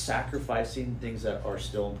not sacrificing things that are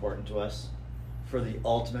still important to us for the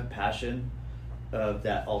ultimate passion of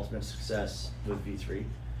that ultimate success with V3.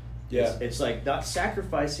 Yeah. It's like not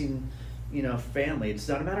sacrificing, family. It's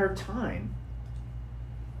not a matter of time,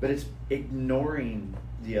 but it's ignoring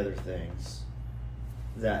the other things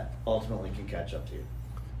that ultimately can catch up to you.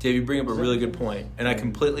 Dave, you bring up a really good point, and I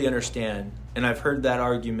completely understand. And I've heard that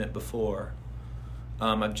argument before.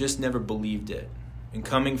 I've just never believed it. And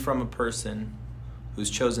coming from a person who's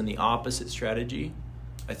chosen the opposite strategy,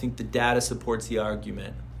 I think the data supports the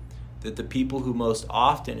argument that the people who most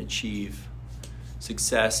often achieve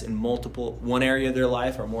success in one area of their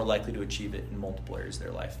life are more likely to achieve it in multiple areas of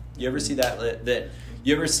their life. You ever see that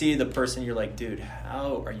you ever see the person you're like, dude,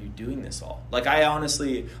 how are you doing this all? Like I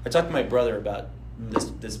talked to my brother about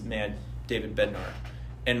this man, David Bednar,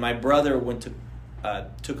 and my brother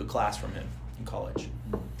took a class from him in college.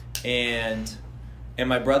 And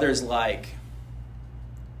my brother's like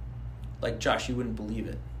Josh, you wouldn't believe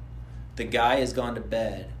it. The guy has gone to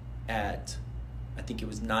bed at, I think it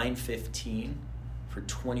was 9:15 for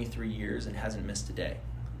 23 years and hasn't missed a day.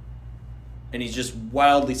 And he's just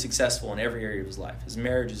wildly successful in every area of his life. His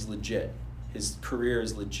marriage is legit. His career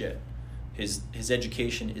is legit. His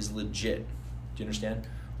education is legit. Do you understand?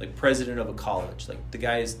 Like president of a college. Like the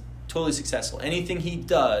guy is totally successful. Anything he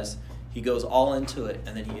does, he goes all into it,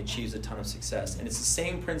 and then he achieves a ton of success. And it's the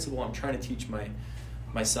same principle I'm trying to teach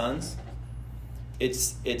my sons.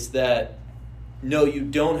 It's that, no, you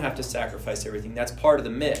don't have to sacrifice everything. That's part of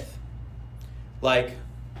the myth. Like,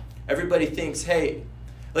 everybody thinks, hey,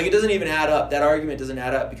 like it doesn't even add up. That argument doesn't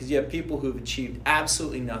add up because you have people who've achieved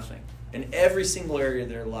absolutely nothing. And every single area of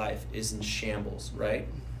their life is in shambles, right?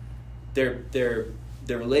 Their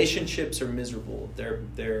relationships are miserable.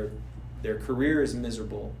 Their career is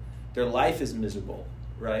miserable. Their life is miserable,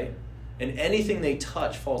 right? And anything they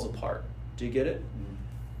touch falls apart. Do you get it? Mm-hmm.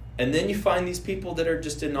 And then you find these people that are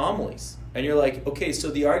just anomalies. And you're like, okay, so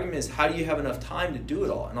the argument is, how do you have enough time to do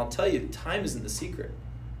it all? And I'll tell you, time isn't the secret.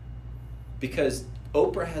 Because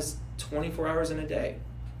Oprah has 24 hours in a day.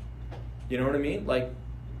 You know what I mean? Like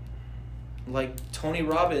Tony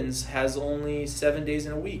Robbins has only 7 days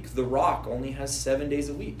in a week. The Rock only has 7 days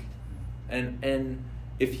a week. And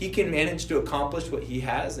if he can manage to accomplish what he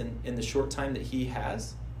has in the short time that he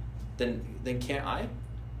has, then can't I?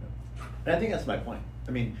 And I think that's my point.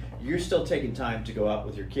 I mean, you're still taking time to go out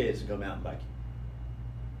with your kids and go mountain biking.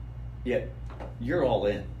 Yet, you're all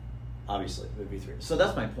in, obviously, with V3. So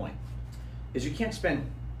that's my point, is you can't spend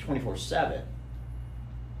 24/7.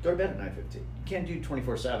 Go to bed at 9:15. You can't do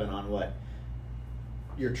 24/7 on what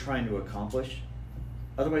you're trying to accomplish.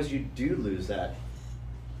 Otherwise, you do lose that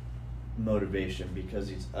motivation because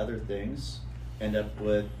these other things end up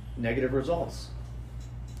with negative results.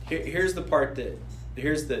 Here's the part that,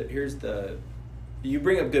 here's the you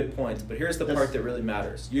bring up good points, but here's the part that really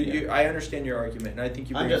matters. I understand your argument, and I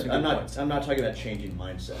think you bring up some good points. I'm not talking about changing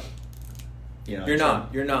mindset. You know, You're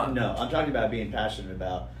not. No, I'm talking about being passionate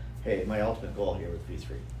about, hey, my ultimate goal here with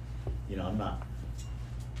V3. You know, I'm not.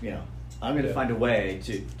 You know, I'm going to find a way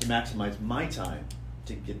to maximize my time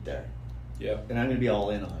to get there. Yeah. And I'm going to be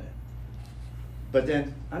all in on it. But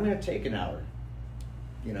then I'm going to take an hour.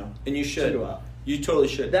 You know. And you should. To go out. You totally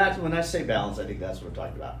should. That's when I say balance. I think that's what we're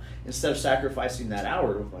talking about. Instead of sacrificing that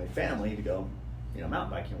hour with my family to go, you know, mountain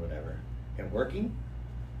biking or whatever, and working,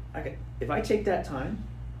 if I take that time,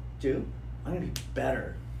 too, I'm gonna be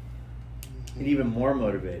better and even more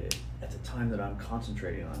motivated at the time that I'm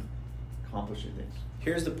concentrating on accomplishing things.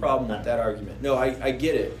 Here's the problem with that argument. No, I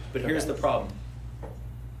get it, but here's the problem.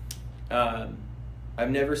 I've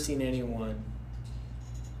never seen anyone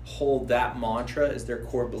hold that mantra as their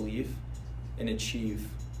core belief and achieve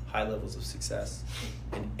high levels of success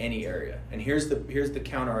in any area. And here's the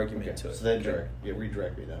counter argument to it. So then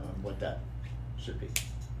redirect me then on what that should be.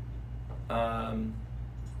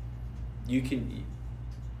 You can.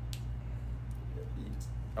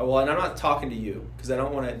 Well, and I'm not talking to you because I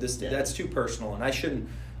don't want to. That's too personal, and I shouldn't.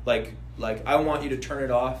 Like I want you to turn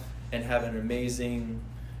it off and have an amazing,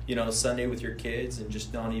 Sunday with your kids and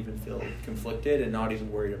just not even feel conflicted and not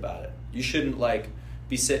even worried about it. You shouldn't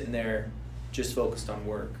be sitting there just focused on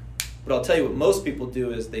work. But I'll tell you what most people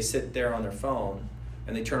do is they sit there on their phone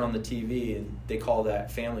and they turn on the TV and they call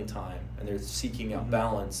that family time and they're seeking out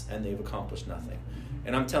balance and they've accomplished nothing.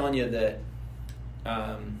 And I'm telling you that,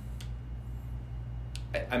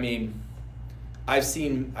 I've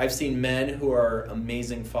seen men who are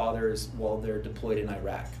amazing fathers while they're deployed in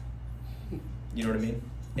Iraq. You know what I mean?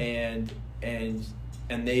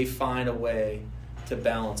 And they find a way to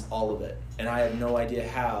balance all of it. And I have no idea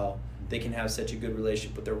how they can have such a good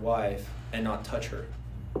relationship with their wife and not touch her,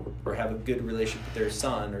 or have a good relationship with their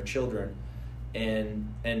son or children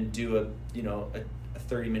and do a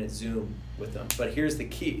 30-minute Zoom with them. But here's the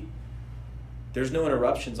key. There's no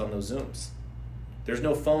interruptions on those Zooms. There's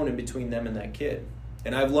no phone in between them and that kid.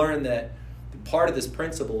 And I've learned that part of this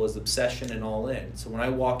principle is obsession and all in. So when I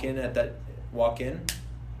walk in,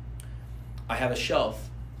 I have a shelf,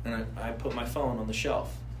 and I put my phone on the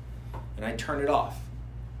shelf, and I turn it off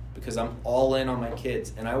because I'm all in on my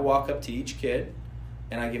kids. And I walk up to each kid,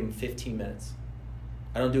 and I give them 15 minutes.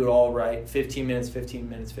 I don't do it all right. 15 minutes, 15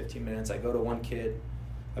 minutes, 15 minutes. I go to one kid,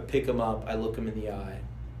 I pick him up, I look him in the eye.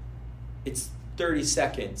 It's 30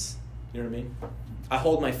 seconds. You know what I mean? I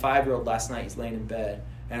hold my 5-year-old last night. He's laying in bed,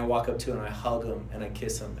 and I walk up to him, and I hug him, and I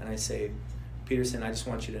kiss him, and I say, Peterson, I just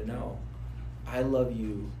want you to know, I love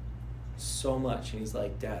you so much. And he's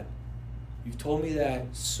like, Dad, you've told me that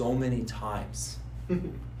so many times.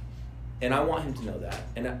 And I want him to know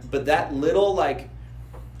that. But that little, like,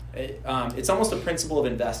 it's almost a principle of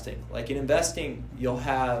investing. Like in investing, you'll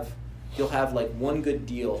have like one good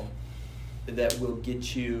deal that will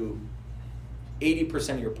get you 80%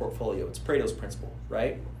 of your portfolio. It's Pareto's principle,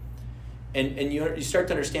 right? And you start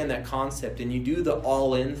to understand that concept, and you do the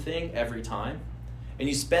all-in thing every time, and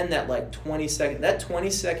you spend that like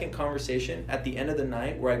 20-second conversation at the end of the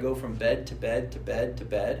night where I go from bed to bed to bed to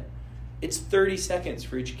bed. It's 30 seconds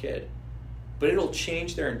for each kid, but it'll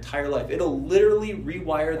change their entire life. It'll literally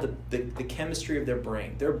rewire the chemistry of their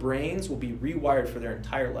brain. Their brains will be rewired for their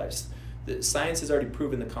entire lives. The science has already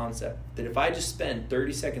proven the concept that if I just spend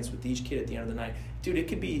 30 seconds with each kid at the end of the night, dude, it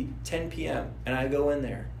could be 10 p.m. and I go in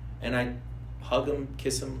there and I hug them,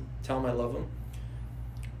 kiss them, tell them I love them.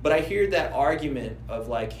 But I hear that argument of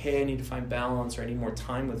like, hey, I need to find balance, or I need more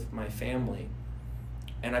time with my family.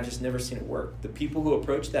 And I've just never seen it work. The people who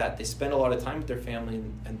approach that, they spend a lot of time with their family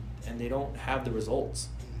and they don't have the results.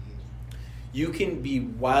 You can be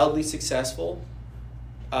wildly successful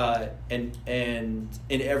and in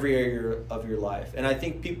every area of your life. And I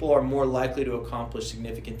think people are more likely to accomplish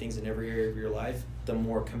significant things in every area of your life the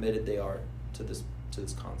more committed they are to this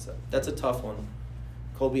concept. That's a tough one.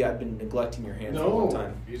 Colby, I've been neglecting your hand for a long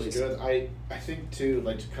time. It's good. I think too,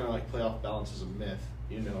 like to kind of like play off balance is a myth,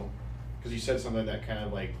 you know, because you said something that kind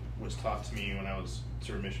of like was taught to me when I was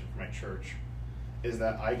sort of mission for my church, is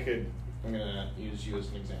that I'm gonna use you as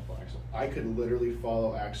an example, Axel. I could literally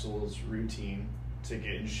follow Axel's routine to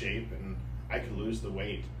get in shape, and I could lose the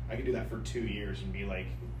weight. I could do that for 2 years and be like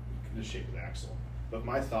in the shape of Axel. But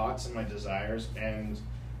my thoughts and my desires and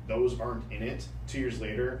those aren't in it. 2 years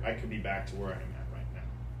later, I could be back to where I'm at right now.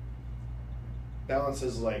 Balance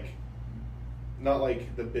is like not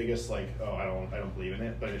like the biggest like, oh, I don't believe in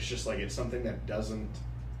it, but it's just like it's something that doesn't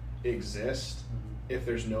exist if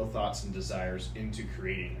there's no thoughts and desires into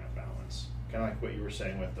creating that balance. Kind of like what you were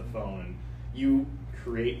saying with the phone, and you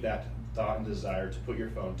create that thought and desire to put your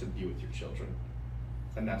phone to be with your children,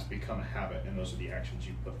 and that's become a habit, and those are the actions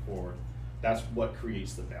you put forward. That's what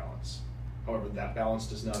creates the balance. However, that balance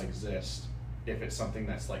does not exist if it's something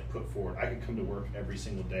that's like put forward. I could come to work every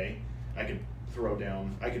single day. I could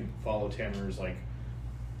follow Tanner's like,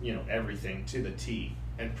 you know, everything to the T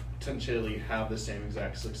and potentially have the same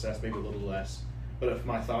exact success, maybe a little less. But if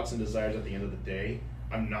my thoughts and desires at the end of the day,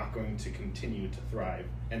 I'm not going to continue to thrive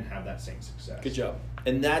and have that same success. Good job.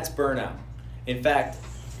 And that's burnout. In fact,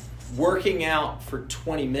 working out for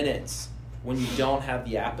 20 minutes when you don't have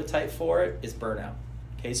the appetite for it is burnout.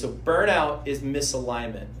 Okay, so burnout is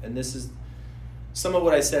misalignment. And this is, some of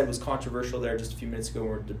what I said was controversial there just a few minutes ago when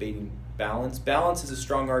we were debating balance. Balance is a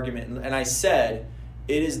strong argument. And I said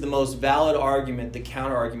it is the most valid argument the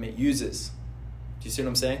counter argument uses. Do you see what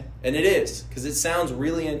I'm saying? And it is, because it sounds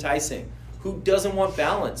really enticing. Who doesn't want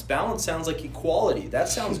balance? Balance sounds like equality. That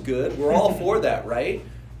sounds good. We're all for that, right?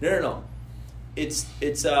 No. It's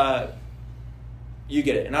you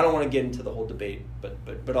get it. And I don't want to get into the whole debate, but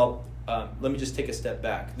I'll let me just take a step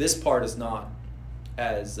back. This part is not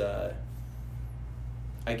as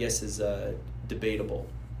debatable.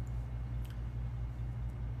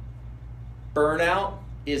 Burnout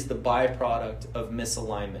is the byproduct of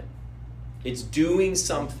misalignment. It's doing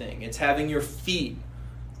something. It's having your feet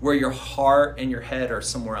where your heart and your head are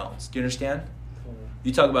somewhere else. Do you understand?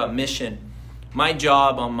 You talk about mission. My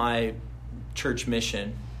job on my church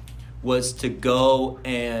mission was to go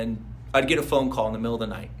and I'd get a phone call in the middle of the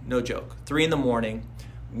night. No joke. 3 a.m.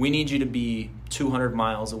 We need you to be 200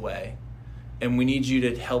 miles away, and we need you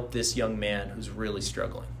to help this young man who's really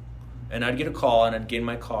struggling. And I'd get a call, and I'd get in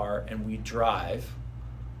my car, and we'd drive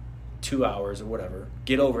 2 hours or whatever,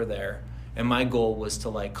 get over there, and my goal was to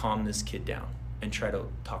like calm this kid down and try to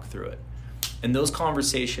talk through it. And those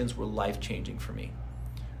conversations were life-changing for me,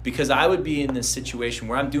 because I would be in this situation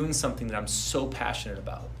where I'm doing something that I'm so passionate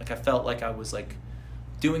about. Like I felt like I was like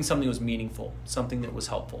doing something that was meaningful, something that was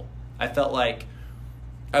helpful. I felt like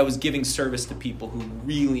I was giving service to people who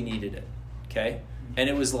really needed it, okay? And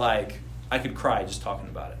it was like, I could cry just talking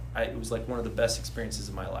about it. It was like one of the best experiences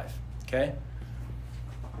of my life, okay?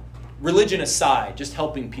 religion aside, just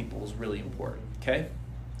helping people is really important, okay?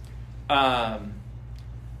 And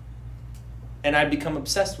I'd become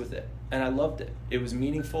obsessed with it, and I loved it. It was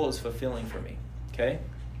meaningful, it was fulfilling for me, okay?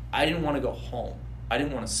 I didn't want to go home. I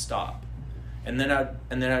didn't want to stop. And then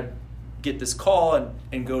I'd get this call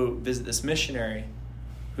and go visit this missionary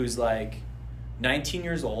who's like 19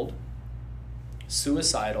 years old,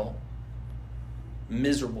 suicidal,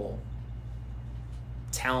 miserable,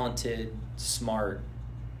 talented, smart,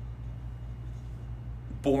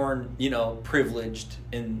 born, privileged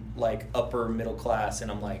in like upper middle class.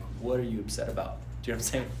 And I'm like, what are you upset about? Do you know what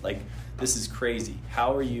I'm saying? Like, this is crazy.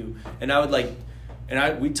 How are you? And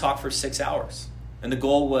we'd talk for 6 hours. And the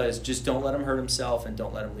goal was just don't let him hurt himself and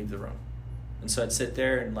don't let him leave the room. And so I'd sit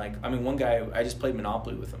there and one guy, I just played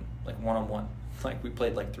Monopoly with him, like one-on-one. Like we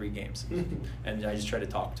played like 3 games and I just tried to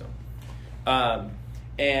talk to him.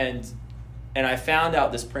 And I found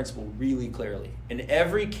out this principle really clearly. In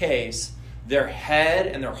every case, their head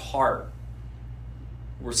and their heart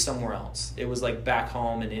were somewhere else. It was like back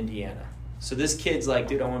home in Indiana. So this kid's like,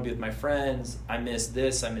 dude, I want to be with my friends. I miss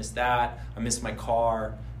this, I miss that. I miss my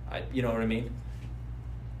car. You know what I mean?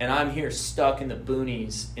 And I'm here stuck in the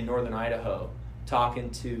boonies in northern Idaho talking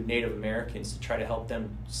to Native Americans to try to help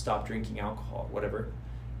them stop drinking alcohol, whatever.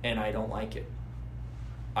 And I don't like it.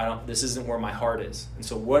 This isn't where my heart is. And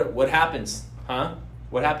so what happens? Huh?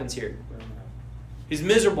 What happens here? He's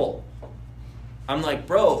miserable. I'm like,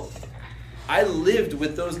 bro, I lived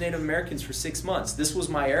with those Native Americans for 6 months. This was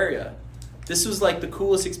my area. This was like the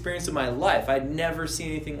coolest experience of my life. I'd never seen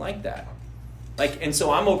anything like that. And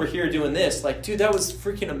so I'm over here doing this, like, dude, that was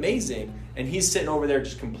freaking amazing. And he's sitting over there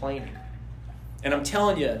just complaining. And I'm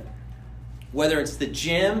telling you, whether it's the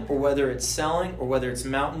gym or whether it's selling or whether it's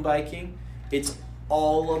mountain biking, it's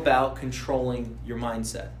all about controlling your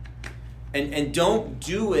mindset. And don't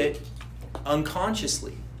do it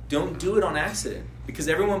unconsciously. Don't do it on accident, because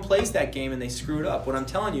everyone plays that game and they screw it up. What I'm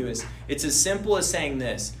telling you is, it's as simple as saying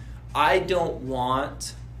this: I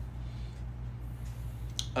want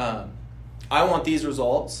these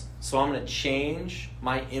results, so I'm going to change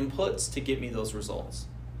my inputs to get me those results.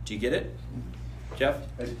 Do you get it? Jeff?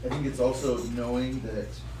 I think it's also knowing that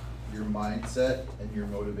your mindset and your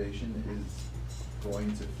motivation is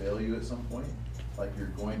going to fail you at some point. Like, you're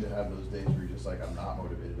going to have those days where you're just like, I'm not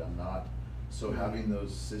motivated, I'm not. So having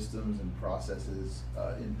those systems and processes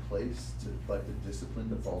in place to, like, the discipline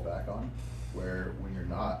to fall back on, where when you're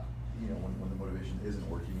not, when the motivation isn't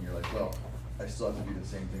working, you're like, well, I still have to do the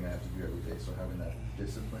same thing I have to do every day. So having that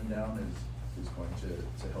discipline down is going to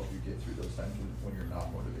help you get through those times when you're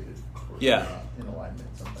not motivated or you're not in alignment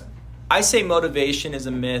sometimes. I say motivation is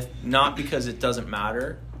a myth, not because it doesn't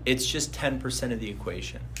matter. It's just 10% of the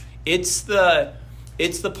equation. It's the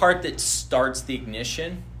part that starts the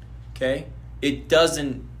ignition. Okay, it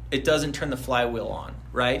doesn't turn the flywheel on,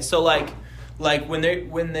 right? So like when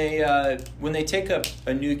they take a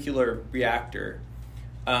nuclear reactor,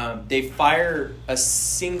 they fire a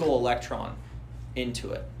single electron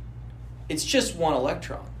into it. It's just one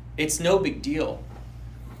electron. It's no big deal.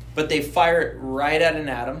 But they fire it right at an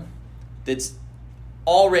atom that's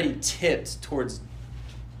already tipped towards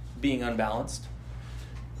being unbalanced,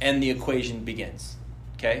 and the equation begins,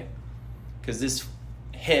 okay? Because this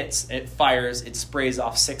hits, it fires, it sprays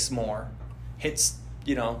off 6 more, hits,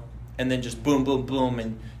 and then just boom, boom, boom.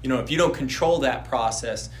 And, if you don't control that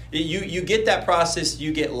process, you get that process,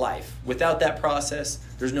 you get life. Without that process,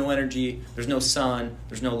 there's no energy, there's no sun,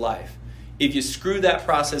 there's no life. If you screw that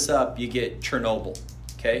process up, you get Chernobyl,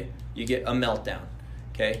 okay? You get a meltdown,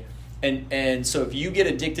 okay? And so if you get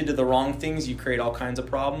addicted to the wrong things, you create all kinds of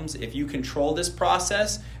problems. If you control this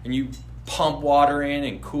process and you pump water in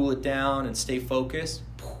and cool it down and stay focused,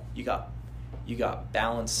 you got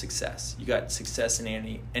balanced success. You got success in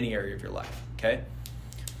any area of your life, okay?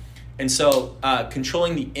 And so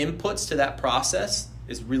controlling the inputs to that process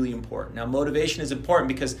is really important. Now, motivation is important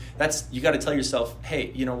because you got to tell yourself,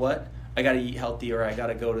 hey, you know what? I got to eat healthy, or I got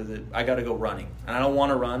to go running. And I don't want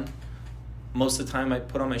to run. Most of the time I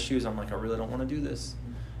put on my shoes, I'm like, I really don't want to do this.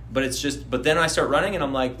 But then I start running and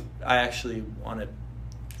I'm like, I actually want to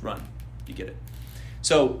run. You get it.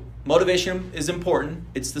 So motivation is important.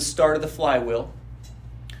 It's the start of the flywheel.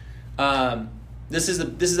 This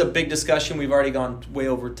is a big discussion. We've already gone way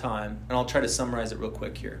over time, and I'll try to summarize it real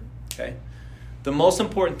quick here. Okay? The most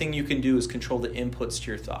important thing you can do is control the inputs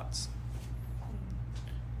to your thoughts.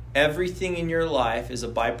 Everything in your life is a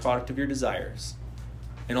byproduct of your desires,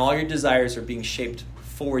 and all your desires are being shaped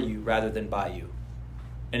for you rather than by you.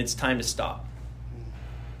 And it's time to stop.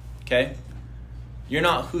 Okay? You're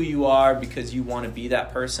not who you are because you want to be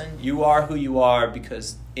that person. You are who you are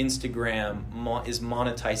because Instagram is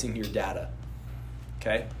monetizing your data.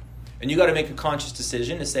 Okay? And you got to make a conscious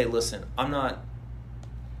decision to say, listen, I'm not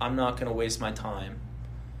going to waste my time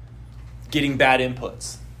getting bad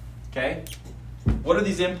inputs. Okay? What are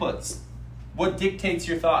these inputs? What dictates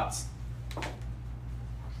your thoughts?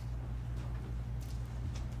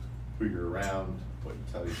 Who you're around, what you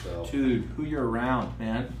tell yourself. Dude, who you're around,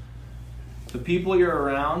 man. The people you're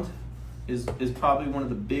around is probably one of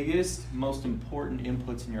the biggest, most important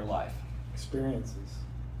inputs in your life. Experiences.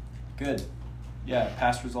 Good. Yeah,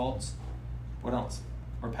 past results. What else?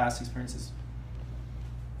 Or past experiences.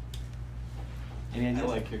 Any I ideas?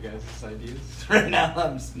 like your guys' ideas. Right now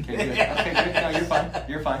I'm just... Okay, good. Okay, good. No, you're fine.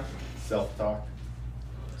 You're fine. Self-talk.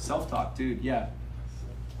 Self-talk, dude, yeah.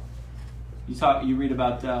 You read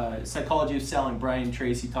about Psychology of Selling. Brian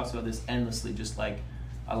Tracy talks about this endlessly, just like,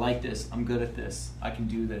 I like this, I'm good at this, I can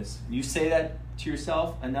do this. You say that to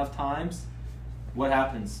yourself enough times, what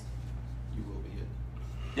happens? You will be it.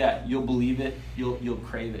 Yeah, you'll believe it, you'll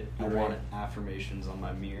crave it, I you'll write want it. affirmations on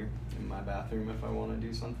my mirror in my bathroom if I want to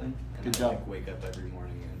do something. And Good I job. Like, wake up every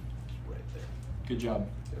morning and it's right there. Good job.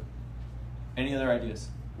 Yep. Any other ideas?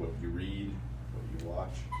 What you read, what you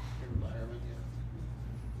watch. Environment,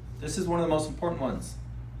 yeah. This is one of the most important ones.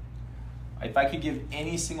 If I could give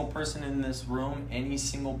any single person in this room any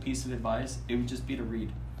single piece of advice, it would just be to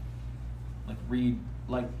read. Read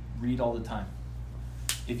all the time.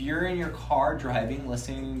 If you're in your car driving,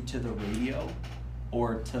 listening to the radio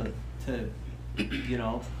or to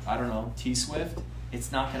I don't know, T-Swift,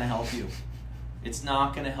 it's not going to help you. It's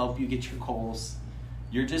not going to help you get your goals.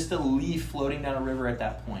 You're just a leaf floating down a river at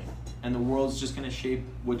that point, and the world's just going to shape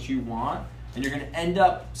what you want, and you're going to end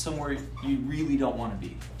up somewhere you really don't want to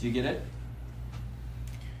be. Do you get it?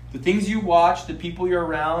 The things you watch, the people you're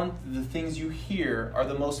around, the things you hear are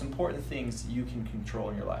the most important things you can control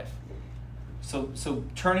in your life. So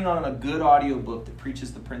turning on a good audiobook that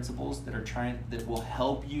preaches the principles that will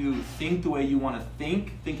help you think the way you want to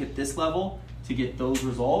think at this level to get those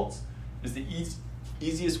results is the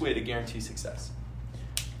easiest way to guarantee success.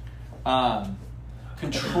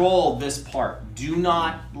 Control this part. Do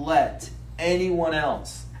not let anyone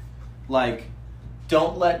else,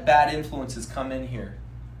 don't let bad influences come in here.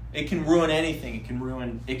 It can ruin anything. It can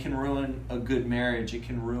ruin a good marriage. It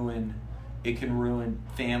can ruin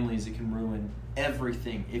families. It can ruin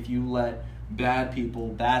everything if you let bad people,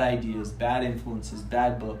 bad ideas, bad influences,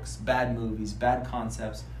 bad books, bad movies, bad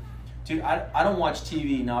concepts. Dude, I don't watch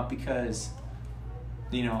TV not because,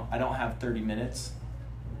 I don't have 30 minutes.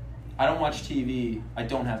 I don't watch TV. I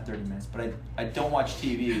don't have 30 minutes, but I don't watch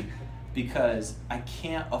TV because I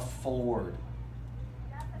can't afford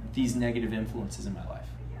these negative influences in my life.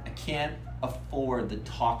 I can't afford the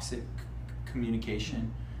toxic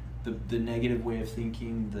communication, the negative way of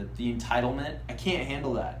thinking, the entitlement. I can't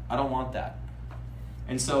handle that. I don't want that.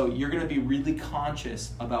 And so you're going to be really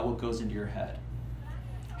conscious about what goes into your head.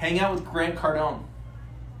 Hang out with Grant Cardone.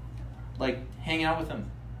 Hang out with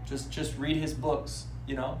him. Just read his books,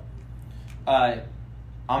 I'm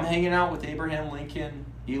hanging out with Abraham Lincoln,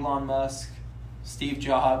 Elon Musk, Steve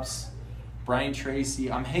Jobs, Brian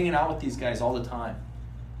Tracy. I'm hanging out with these guys all the time.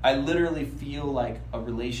 I literally feel like a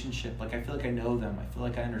relationship. I feel like I know them. I feel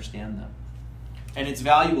like I understand them. And it's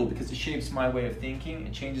valuable because it shapes my way of thinking.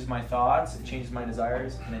 It changes my thoughts. It changes my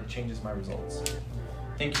desires. And it changes my results.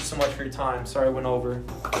 Thank you so much for your time. Sorry I went over.